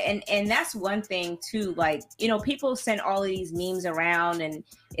 Yeah, and that's one thing too. Like, you know, people send all of these memes around, and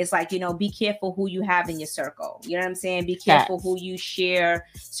it's like, you know, be careful who you have in your circle. You know what I'm saying? Be careful who you share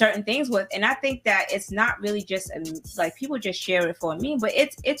certain things with. And I think that it's not really just like people just share it for a meme, but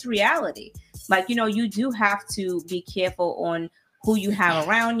it's reality. Like, you know, you do have to be careful on who you have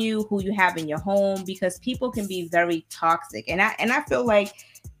around you, who you have in your home, because people can be very toxic. And I feel like,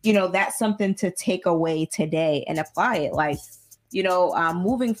 you know, that's something to take away today and apply it. Like, you know,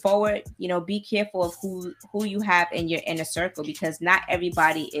 moving forward, you know, be careful of who you have in your inner circle, because not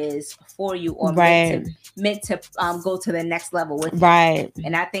everybody is for you or meant to go to the next level with you.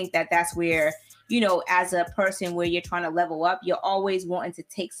 And I think that that's where, you know, as a person where you're trying to level up, you're always wanting to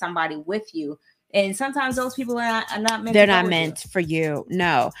take somebody with you. And sometimes those people are not meant. They're not meant for you.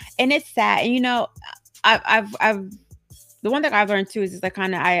 No. And it's sad. And, you know, I've the one thing I've learned too is like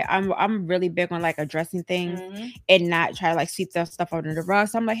kind of I'm really big on like addressing things and not try to like sweep that stuff under the rug.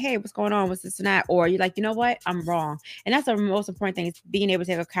 So I'm like, hey, what's going on? What's this and that? Or you're like, you know what? I'm wrong. And that's the most important thing, is being able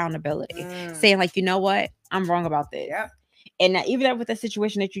to take accountability. Saying like, you know what? I'm wrong about this. Yep. And even with the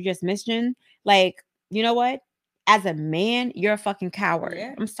situation that you just mentioned, like, you know what? As a man, you're a fucking coward.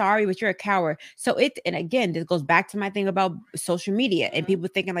 Yeah. I'm sorry, but you're a coward. So and again, this goes back to my thing about social media and people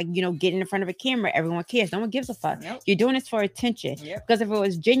thinking like, you know, getting in front of a camera, everyone cares. No one gives a fuck. Nope. You're doing this for attention. Yep. Because if it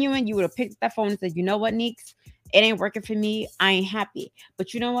was genuine, you would have picked up that phone and said, you know what, Neeks? It ain't working for me. I ain't happy.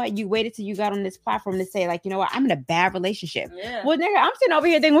 But you know what? You waited till you got on this platform to say, like, you know what? I'm in a bad relationship. Yeah. Well, nigga, I'm sitting over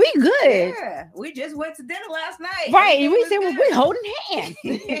here thinking we good. Yeah. We just went to dinner last night. Right. And we said, well, we holding hands.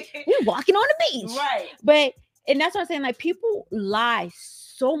 We walking on the beach. Right. But and that's what I'm saying. Like, people lie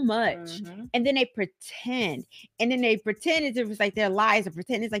so much, and then they pretend, as if it's like their lies, and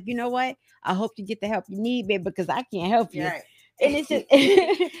pretend it's like, you know what? I hope you get the help you need, babe, because I can't help you. Right. And it's just,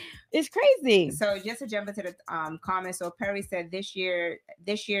 it's crazy. So just to jump into the comments, so Perry said this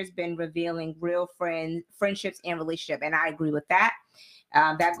year's been revealing real friendships and relationship, and I agree with that.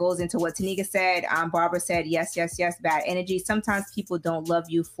 That goes into what Tanika said. Barbara said, yes, bad energy. Sometimes people don't love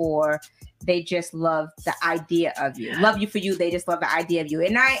you they just love the idea of you. Love you for you. They just love the idea of you.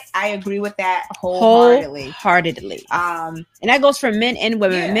 And I agree with that wholeheartedly. And that goes for men and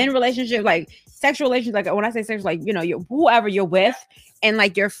women. Yeah. Men relationships, like sexual relationships, like when I say sexual, like, you know, whoever you're with, and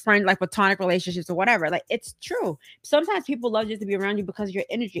like your friend, like platonic relationships or whatever. Like, it's true. Sometimes people love just to be around you because of your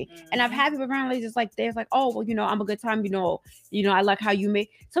energy. And I've had people around like just like, they're like, oh, well, you know, I'm a good time. You know, I like how you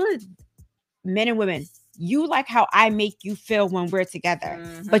make some of the men and women. You like how I make you feel when we're together,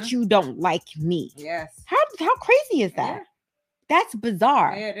 but you don't like me. Yes. How crazy is that? Yeah. That's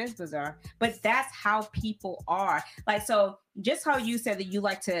bizarre. Yeah, it is bizarre. But that's how people are. Like, so just how you said that you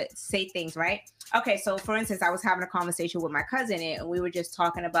like to say things, right? Okay, so for instance, I was having a conversation with my cousin, and we were just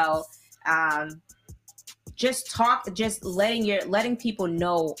talking about just letting people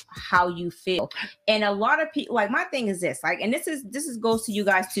know how you feel. And a lot of people, like, my thing is this, like, and this goes to you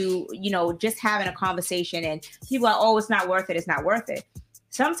guys too, you know, just having a conversation, and people are, oh, it's not worth it.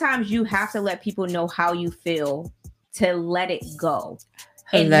 Sometimes you have to let people know how you feel to let it go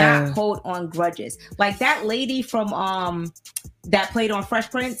and not hold on grudges. Like that lady from that played on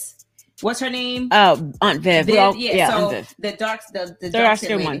Fresh Prince. What's her name? Oh, Aunt Viv. So Aunt Viv. the dark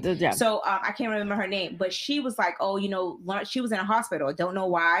skin one. Yeah. So I can't remember her name, but she was like, oh, you know, she was in a hospital. Don't know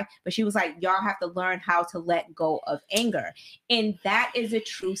why, but she was like, y'all have to learn how to let go of anger. And that is a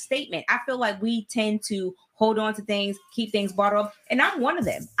true statement. I feel like we tend to hold on to things, keep things bottled up. And I'm one of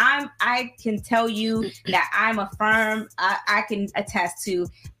them. I can tell you that I'm a firm, I can attest to,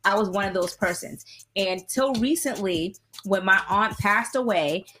 I was one of those persons. And till recently, when my aunt passed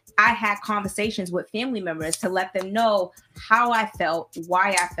away, I had conversations with family members to let them know how I felt,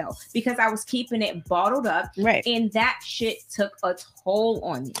 why I felt, because I was keeping it bottled up. Right. And that shit took a toll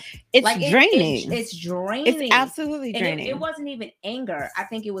on me. It's like draining. It's draining. It's absolutely draining. It wasn't even anger. I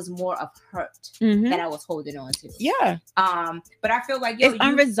think it was more of hurt that I was holding on to. Yeah. But I feel like it's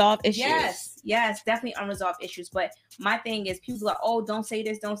unresolved issues. Yes, definitely unresolved issues. But my thing is, people are, oh, don't say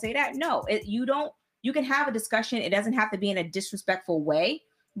this, don't say that. No, you can have a discussion. It doesn't have to be in a disrespectful way.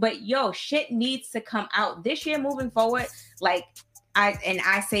 But shit needs to come out this year moving forward. Like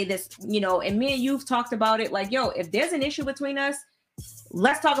I say this, you know, and me and you've talked about it. Like, if there's an issue between us,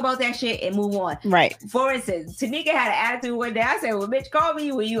 let's talk about that shit and move on. Right. For instance, Tanika had an attitude one day. I said, well, bitch, call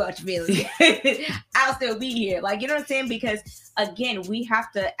me when you out your feelings. I'll still be here. Like, you know what I'm saying? Because again, we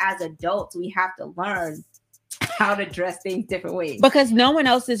have to, as adults, we have to learn how to dress things different ways, because no one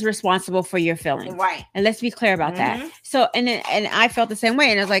else is responsible for your feelings, right? And let's be clear about that. So and I felt the same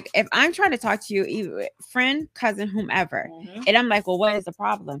way, and it's like, if I'm trying to talk to you, either friend, cousin, whomever, and I'm like, well, what is the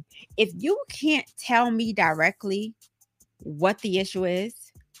problem? If you can't tell me directly what the issue is.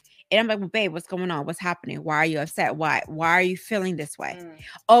 And I'm like, well, babe, what's going on? What's happening? Why are you upset? Why are you feeling this way?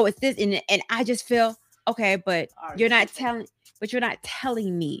 Oh, it's this. And I just feel, okay, but you're not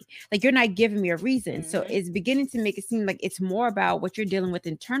telling me. Like, you're not giving me a reason. So it's beginning to make it seem like it's more about what you're dealing with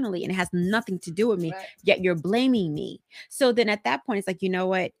internally, and it has nothing to do with me, yet you're blaming me. So then at that point, it's like, you know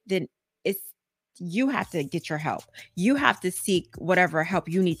what? Then you have to get your help. You have to seek whatever help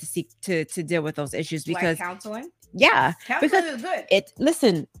you need to seek to deal with those issues, because like counseling. Yeah, counseling is good.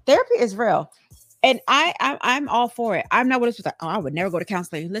 Listen, therapy is real, and I'm all for it. I'm not what it's like. Oh, I would never go to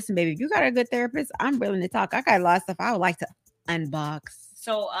counseling. Listen, baby, if you got a good therapist, I'm willing to talk. I got a lot of stuff I would like to unbox.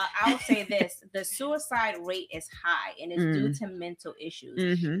 So I will say this: the suicide rate is high, and it's due to mental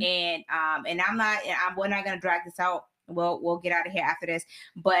issues. And we're not gonna drag this out. We'll get out of here after this,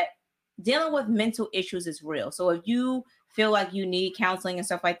 but dealing with mental issues is real. So if you feel like you need counseling and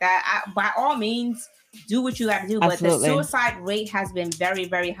stuff like that, by all means, do what you got to do. Absolutely. But the suicide rate has been very,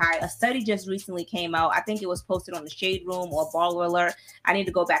 very high. A study just recently came out. I think it was posted on the Shade Room or Baller Alert. I need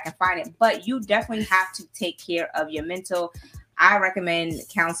to go back and find it. But you definitely have to take care of your mental. I recommend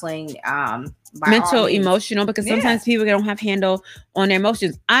counseling, mental, emotional, because sometimes people don't have handle on their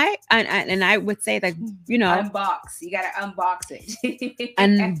emotions. I would say that, you know, unbox. You got to unbox it.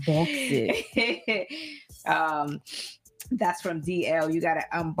 Unbox it. That's from DL. You got to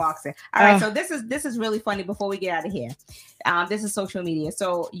unbox it. All right. So this is really funny. Before we get out of here, this is social media.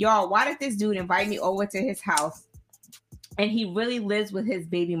 So y'all, why did this dude invite me over to his house? And he really lives with his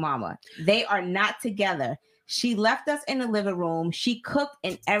baby mama. They are not together. She left us in the living room. She cooked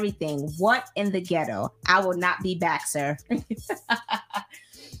and everything. What in the ghetto? I will not be back, sir.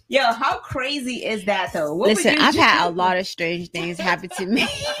 Yo, how crazy is that though? Listen, I've had a lot of strange things happen to me.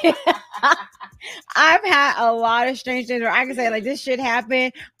 I've had a lot of strange things where I can say, like, this shit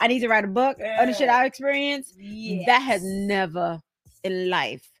happened. I need to write a book of the shit I experienced. Yes. That has never in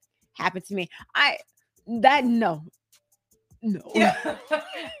life happened to me. No. Yeah.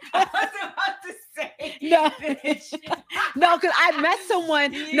 I was about to say no, because I met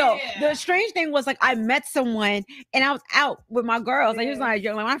someone. Yeah. No, the strange thing was, like, I met someone and I was out with my girls. Like, he was like,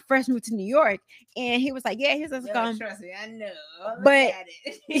 when I first moved to New York, and he was like, yeah, he's like, trust me, I know.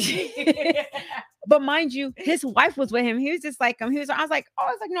 But mind you, his wife was with him. He was just like, I was like,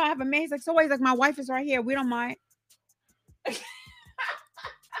 no, I have a man. He's like, so what? He's like, my wife is right here. We don't mind.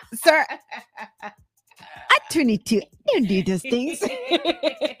 Sir, at 22, you do those things.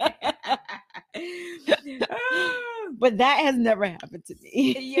 But that has never happened to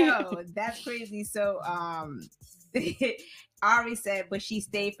me. Yo, that's crazy. So Ari said, but she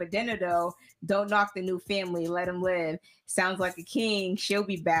stayed for dinner though. Don't knock the new family, let him live. Sounds like a king. She'll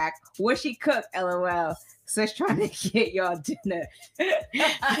be back. What she cook? LOL. Sis trying to get y'all dinner.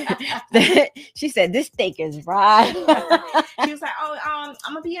 She said, this steak is right. She was like, I'm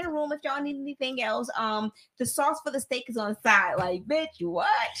gonna be in a room if y'all need anything else. The sauce for the steak is on the side. Like, bitch, what?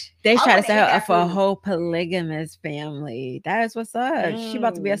 They try to set her up for a whole polygamous family. That is what's up. She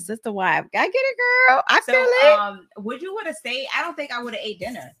about to be a sister wife. I get it, girl. I feel it. Would you would have stayed? I don't think I would have ate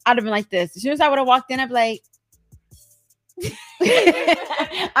dinner. I'd have been like this. As soon as I would have walked in, I'd be like,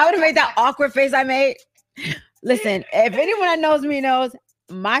 I would have made that awkward face I made. Listen, if anyone that knows me knows,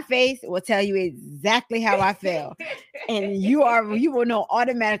 my face will tell you exactly how I feel. And you will know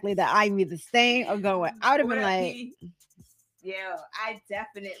automatically that I'm either staying or going. I would have been like, yeah, I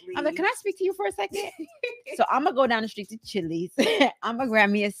definitely. I'm like, can I speak to you for a second? So I'm gonna go down the street to Chili's. I'm gonna grab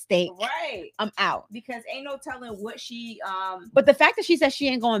me a steak. Right. I'm out. Because ain't no telling what she But the fact that she said she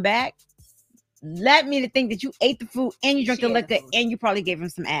ain't going back led me to think that you ate the food and you drank the liquor and you probably gave him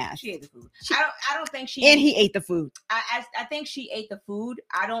some ass. She ate the food. I don't think she. And he ate the food. I think she ate the food.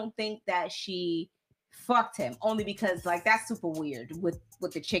 I don't think that she fucked him, only because, like, that's super weird with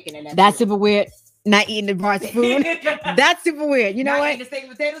the chicken and that. That's super weird. Not eating the broad's food. That's super weird. You know what? Eating the steak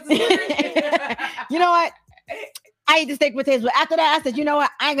and potatoes is weird. You know what? I eat the steak and potatoes, but after that, I said, you know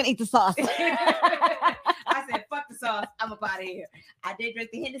what? I ain't gonna eat the sauce. I said, fuck the sauce. I'm up out of here. I did drink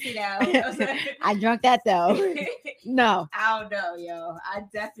the Hennessy though. I drunk that though. No. I don't know, yo. I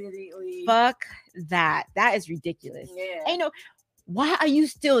definitely fuck that. That is ridiculous. Yeah. Ain't no. Why are you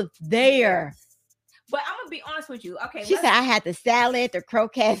still there? But I'm gonna be honest with you. Okay. She said I had the salad, the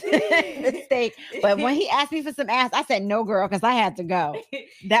croquettes, the steak. But when he asked me for some ass, I said no, girl, because I had to go.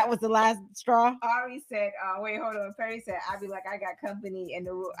 That was the last straw. Ari said, wait, hold on. Perry said, I'd be like, I got company in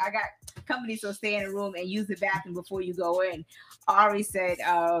the room. I got company, so stay in the room and use the bathroom before you go in. Ari said,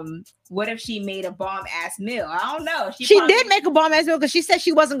 what if she made a bomb ass meal? I don't know. She did make a bomb ass meal because she said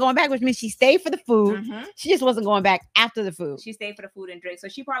she wasn't going back, which means she stayed for the food. Mm-hmm. She just wasn't going back after the food. She stayed for the food and drink. So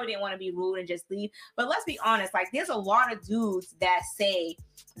she probably didn't want to be rude and just leave. But let's be honest, like there's a lot of dudes that say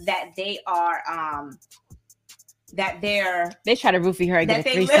that they are they try to roofie her and get a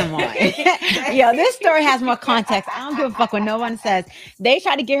threesome on. Yo, this story has more context. I don't give a fuck what no one says. They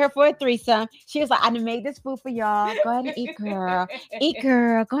tried to get her for a threesome. She was like, I done made this food for y'all. Go ahead and eat, girl. Eat,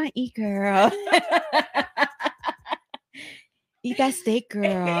 girl. Go ahead and eat, girl. Eat that steak,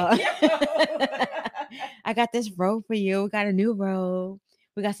 girl. I got this robe for you. We got a new robe.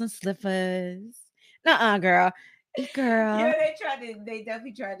 We got some slippers. Nuh-uh, girl. Girl. Yeah, they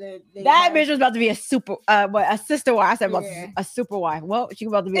definitely tried to. That bitch was about to be a sister wife. I said about a super wife. Well, she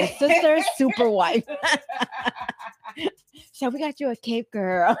was about to be a sister super wife. So we got you a cape,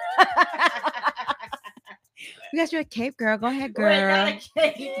 girl. We got you a cape, girl. Go ahead, girl.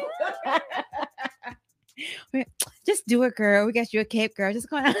 Just do it, girl. We got you a cape, girl. Just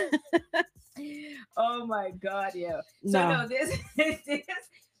go on. Oh my God, yeah. So no,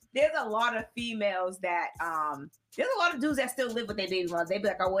 there's a lot of females that there's a lot of dudes that still live with their baby mother. They be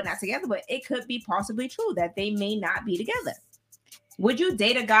like, oh, we're not together, but it could be possibly true that they may not be together. Would you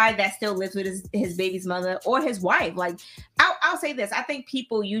date a guy that still lives with his baby's mother or his wife? Like, I'll say this. I think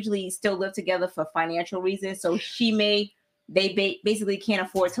people usually still live together for financial reasons. So they basically can't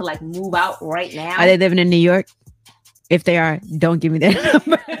afford to like move out right now. Are they living in New York? If they are, don't give me their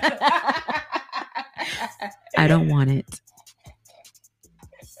number. I don't want it.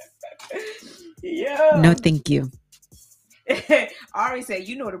 Yeah. No, thank you. Ari said,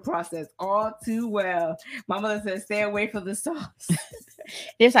 you know the process all too well. My mother said, stay away from the sauce.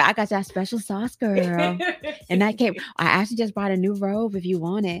 There's like, I got that special sauce, girl. And that came. I actually just brought a new robe if you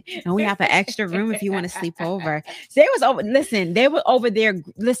want it. And we have an extra room if you want to sleep over. So they were over there.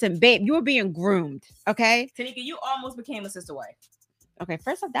 Listen, babe, you were being groomed. Okay. Tanika, you almost became a sister wife. Okay,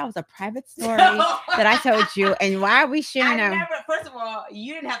 first off, that was a private story that I told you. And why are we sharing first of all,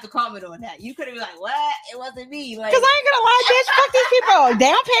 you didn't have to comment on that. You could have been like, what? It wasn't me. Like, because I ain't gonna lie, bitch. Fuck these people.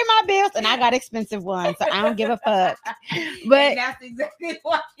 They don't pay my bills and I got expensive ones. So I don't give a fuck. But and that's exactly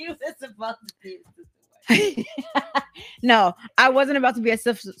why you were supposed to be a sister wife. No, I wasn't about to be a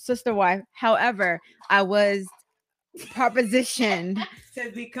sister wife. However, I was propositioned to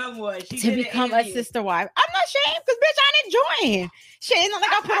become what? To become a sister wife. I'm not ashamed because bitch, I ain't enjoying. Shit, it's not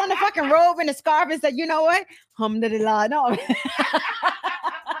like I put on the fucking robe and the scarf and said, you know what? Alhamdulillah. No.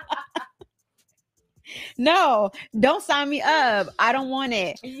 No, don't sign me up. I don't want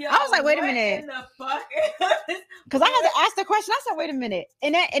it. Yo, I was like, wait a minute. Because I had to ask the question. I said, wait a minute.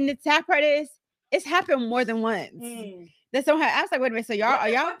 And the sad part is it's happened more than once. That's so I was like, wait a minute.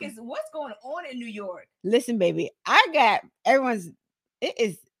 So what's going on in New York? Listen, baby, I got everyone's.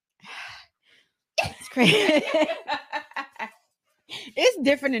 It's crazy. It's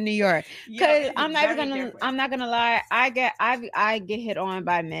different in New York because I'm not gonna lie. I get hit on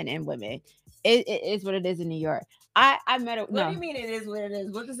by men and women. It is what it is in New York. I met a. What do you mean it is what it is?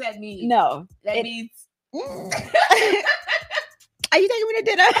 What does that mean? No, that means. Are you taking me to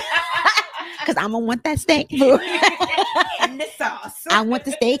dinner? Because I'm gonna want that steak in the sauce. I want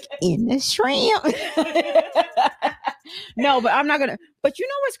the steak in the shrimp. No, but I'm not gonna. But you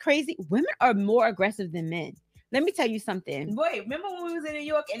know what's crazy? Women are more aggressive than men. Let me tell you something. Wait, remember when we was in New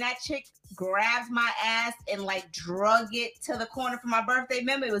York and that chick grabbed my ass and like drug it to the corner for my birthday?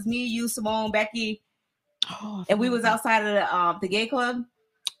 Remember, it was me, you, Simone, Becky, and we was outside of the gay club.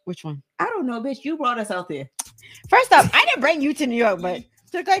 Which one? I don't know, bitch. You brought us out there. First up, I didn't bring you to New York, but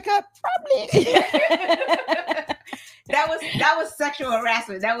to the gay club, probably. That was sexual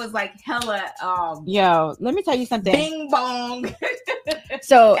harassment. That was like hella. Yo, let me tell you something. Bing bong.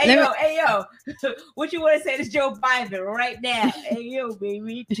 So hey yo, what you want to say to Joe Biden right now? Hey yo,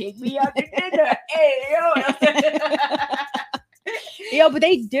 baby, take me out to dinner. Hey yo. Yo, but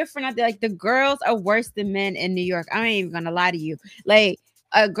they different out there. Like the girls are worse than men in New York. I ain't even gonna lie to you. Like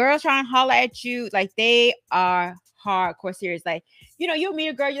a girl trying to holler at you, like they are hardcore serious. Like, you know, you'll meet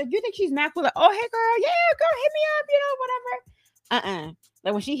a girl, you think she's mad cool, like, oh hey girl, yeah, girl, hit me up, whatever.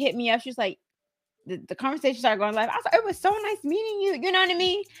 Like when she hit me up, she's like, the conversation started going like, I was like, it was so nice meeting you, you know what I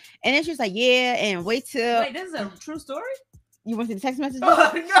mean? And then she was like, yeah, and wait, this is a true story? You want to see the text message?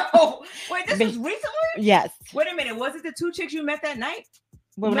 Oh no. Wait, this was recently? Yes. Wait a minute, was it the two chicks you met that night?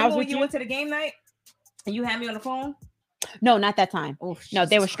 When you went to the game night and you had me on the phone? No, not that time. Oh, no,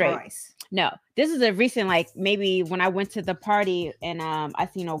 they were straight. Christ. No, this is a recent, like maybe when I went to the party and I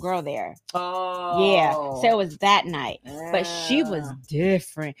seen no girl there. Oh, yeah. So it was that night, but she was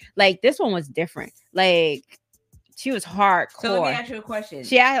different. Like this one was different. Like she was hardcore. So let me ask you a question.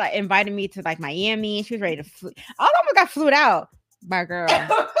 She had like invited me to like Miami, and she was ready to flew. I almost got flued out by a girl.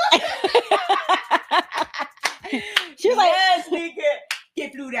 She was like, yes, nigga.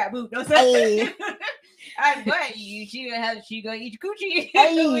 Get flew out, boo. No, hey. She gonna eat your coochie.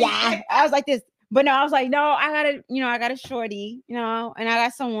 Yeah, I was like this. But no, I was like, no, I got a shorty, and I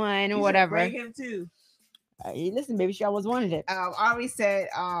got someone or whatever. Bring him too. Listen, baby, she always wanted it. Ari said,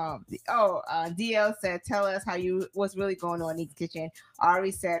 DL said, tell us what's really going on in the kitchen.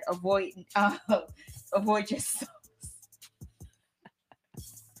 Ari said, avoid your sauce.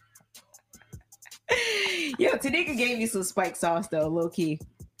 Yo, Tanika gave me some spike sauce though, low key.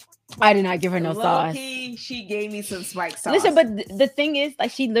 I did not give her no sauce. Key, she gave me some spike sauce. Listen, but the thing is,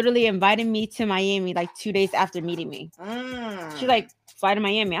 like, she literally invited me to Miami like 2 days after meeting me. She like fly to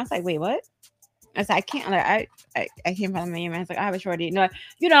Miami. I was like, wait, what? I said, I can't. Like, I can't fly to Miami. I was like, I have a shorty. I was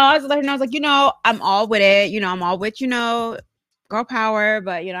letting her know. I was like, I'm all with it. I'm all with girl power,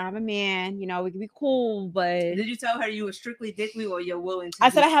 but I have a man. We can be cool. But did you tell her you were strictly dickly or you're willing to? I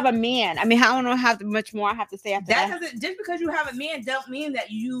said I have a man. I mean, I don't know how much more I have to say after that. Doesn't just because you have a man don't mean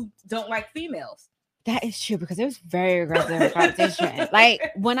that you don't like females. That is true because it was very aggressive competition.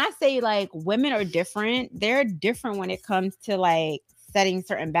 Like when I say like women are different, they're different when it comes to like setting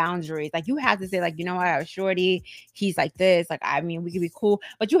certain boundaries. Like you have to say like, I have a shorty, he's like this, like I mean we can be cool,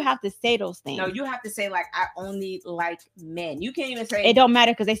 but you have to say those things. No, you have to say like I only like men. You can't even say it don't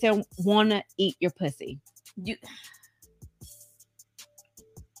matter because they say wanna eat your pussy.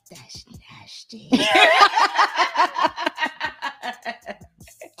 That's nasty.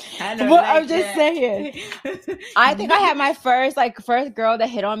 I'm just saying. I think I had my first girl that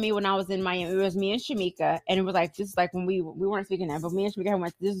hit on me when I was in Miami. It was me and Shamika, and it was like just like when we weren't speaking then, but me and Shamika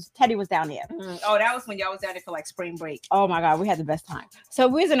went. Teddy was down there. Oh, that was when y'all was down there for like spring break. Oh my god, we had the best time. So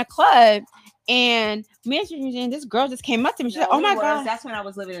we was in a club, and me and Shamika, and this girl just came up to me. She said, "Oh my god!" That's when I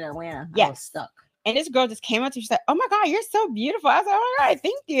was living in Atlanta. Yeah, I was stuck. And this girl just came up to me. She said, "Oh my god, you're so beautiful." I was like, "Oh my god,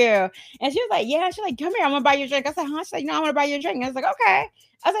 thank you." And she was like, "Yeah." She's like, "Come here, I'm gonna buy you a drink." I said, "Huh?" She's like, "No, I want to buy you a drink." I was like, "Okay."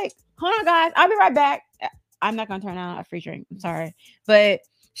 I was like, "Hold on, guys, I'll be right back." I'm not gonna turn down a free drink. I'm sorry, but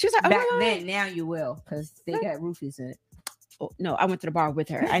she was like, "Oh back then, now you will, because they got roofies in it." Oh, no, I went to the bar with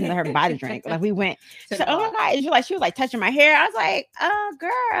her. I didn't let her buy the drink. Like we went. She said, "Oh my god!" And she was like touching my hair. I was like, "Oh,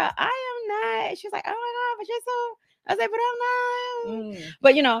 girl, I am not." She was like, "Oh my god, but you're so." I was like, but I'm not.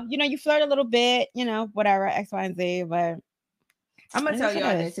 But you flirt a little bit, whatever, X, Y, and Z. But I'm gonna tell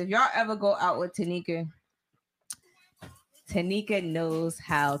y'all this: if y'all ever go out with Tanika knows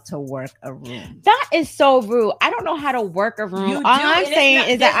how to work a room. That is so rude. I don't know how to work a room. All I'm saying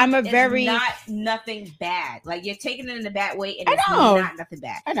is that I'm nothing bad. Like you're taking it in a bad way, and it's not nothing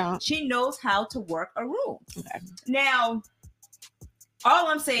bad. I know. She knows how to work a room. Okay. Now, all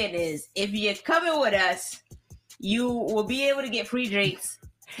I'm saying is, if you're coming with us, you will be able to get free drinks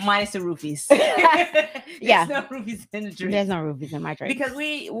minus the roofies. Yeah. There's no roofies in the drink. There's no roofies in my drink. Because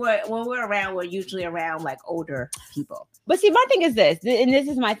when we're around, we're usually around like older people. But see, my thing is this, and this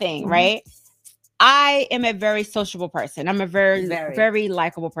is my thing, right? I am a very sociable person. I'm a very, very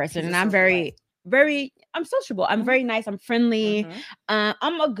likable person. And I'm I'm sociable. I'm very nice. I'm friendly.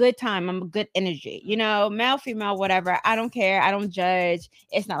 I'm a good time. I'm a good energy, male, female, whatever. I don't care. I don't judge.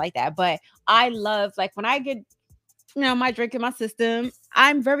 It's not like that. But I love, like when I get, my drink in my system,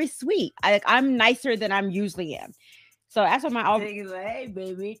 I'm very sweet. I'm nicer than I'm usually am. So that's what my hey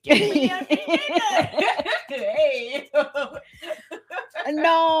baby. Hey.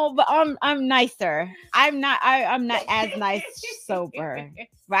 No, but I'm nicer. I'm not as nice sober.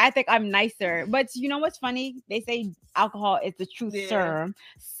 But I think I'm nicer. But you know what's funny? They say alcohol is the truth serum.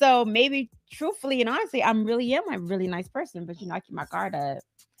 So maybe truthfully and honestly, I really am a really nice person. But I keep my guard up.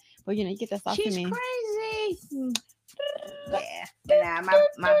 But you get that sauce in me. She's crazy. Yeah. But nah,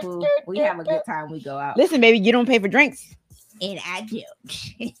 my boo, we have a good time. We go out. Listen, baby, you don't pay for drinks. And I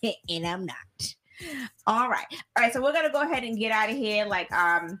don't. And I'm not. All right. So we're gonna go ahead and get out of here. Like,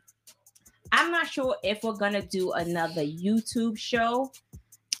 I'm not sure if we're gonna do another YouTube show.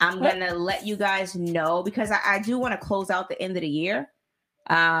 I'm gonna let you guys know because I do want to close out the end of the year.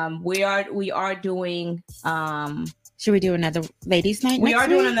 We are doing Should we do another ladies' night? We are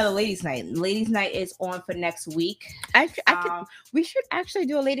doing another ladies' night. Ladies' night is on for next week. We should actually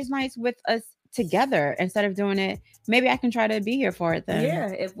do a ladies' night with us together instead of doing it. Maybe I can try to be here for it then. Yeah,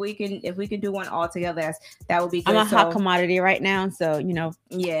 if we can do one all together, that would be good. I'm a hot commodity right now, so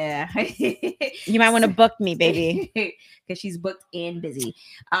Yeah. You might want to book me, baby. Because she's booked and busy.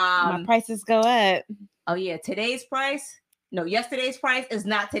 My prices go up. Oh yeah, yesterday's price is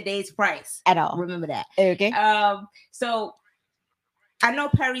not today's price at all. Remember that. Okay. So I know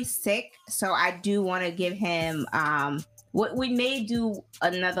Perry's sick, so I do want to give him we may do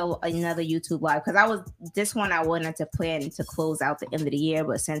another YouTube live because I wanted to plan to close out the end of the year,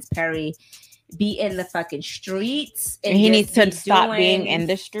 but since Perry be in the fucking streets. And he needs to stop being in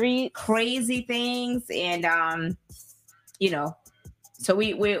the streets. Crazy things. And, so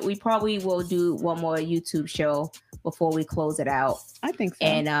we probably will do one more YouTube show before we close it out. I think so.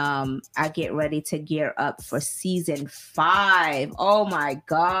 And I get ready to gear up for season 5. Oh my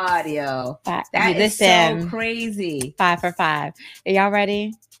God, yo. That is so crazy. 5 for 5. Are y'all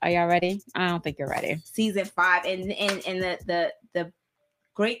ready? I don't think you're ready. Season 5. And the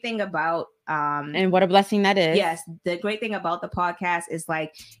great thing about and what a blessing that is. Yes, the great thing about the podcast is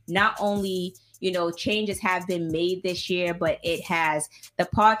like not only changes have been made this year, but the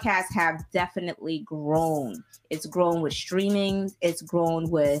podcasts have definitely grown. It's grown with streaming. It's grown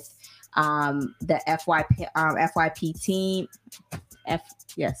with the FYP team.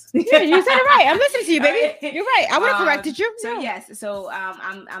 Yes. Yeah, you said it right. I'm listening to you, baby. You're right. I would have corrected you. So yes. So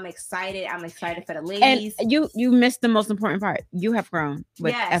I'm excited. I'm excited for the ladies. And you missed the most important part. You have grown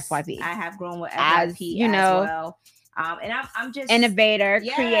with FYP. I have grown with FYP as well. And I'm just innovator,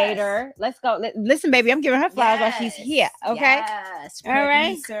 creator. Let's go. Listen, baby, I'm giving her flowers while she's here. Okay. Yes.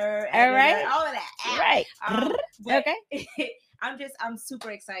 Producer, all right. All of that. Right. Okay. I'm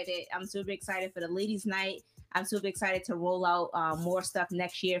super excited. I'm super excited for the ladies' night. I'm super excited to roll out more stuff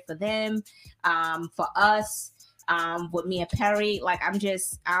next year for them, for us, with me and Perry. Like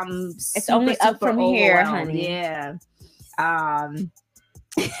it's super, only up from here, honey. Yeah.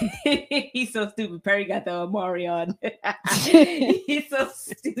 He's so stupid. Perry got the Amari on. He's so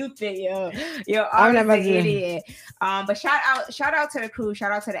stupid, yo. I'm an idiot. But shout out to the crew.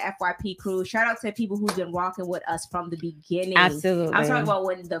 Shout out to the FYP crew. Shout out to the people who've been rocking with us from the beginning. Absolutely. I'm talking about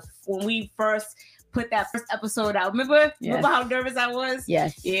when we first put that first episode out. Remember how nervous I was?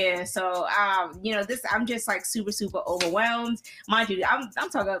 Yes. Yeah. So I'm just like super, super overwhelmed. Mind you, I'm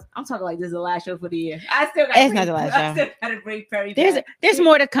talking like this is the last show for the year. It's not the last show. I still gotta bring Perry back. There's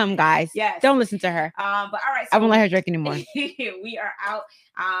more to come, guys. Yes. Don't listen to her. But all right. So I won't let her drink anymore. We are out.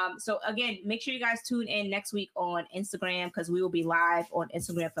 So again, make sure you guys tune in next week on Instagram because we will be live on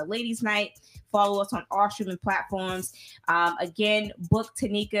Instagram for Ladies Night. Follow us on all streaming platforms. Again, book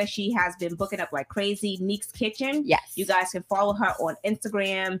Tanika. She has been booking up like crazy. Neek's Kitchen. Yes. You guys can follow her on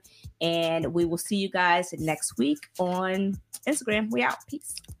Instagram, and we will see you guys next week on Instagram. We out.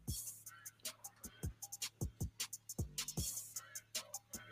 Peace.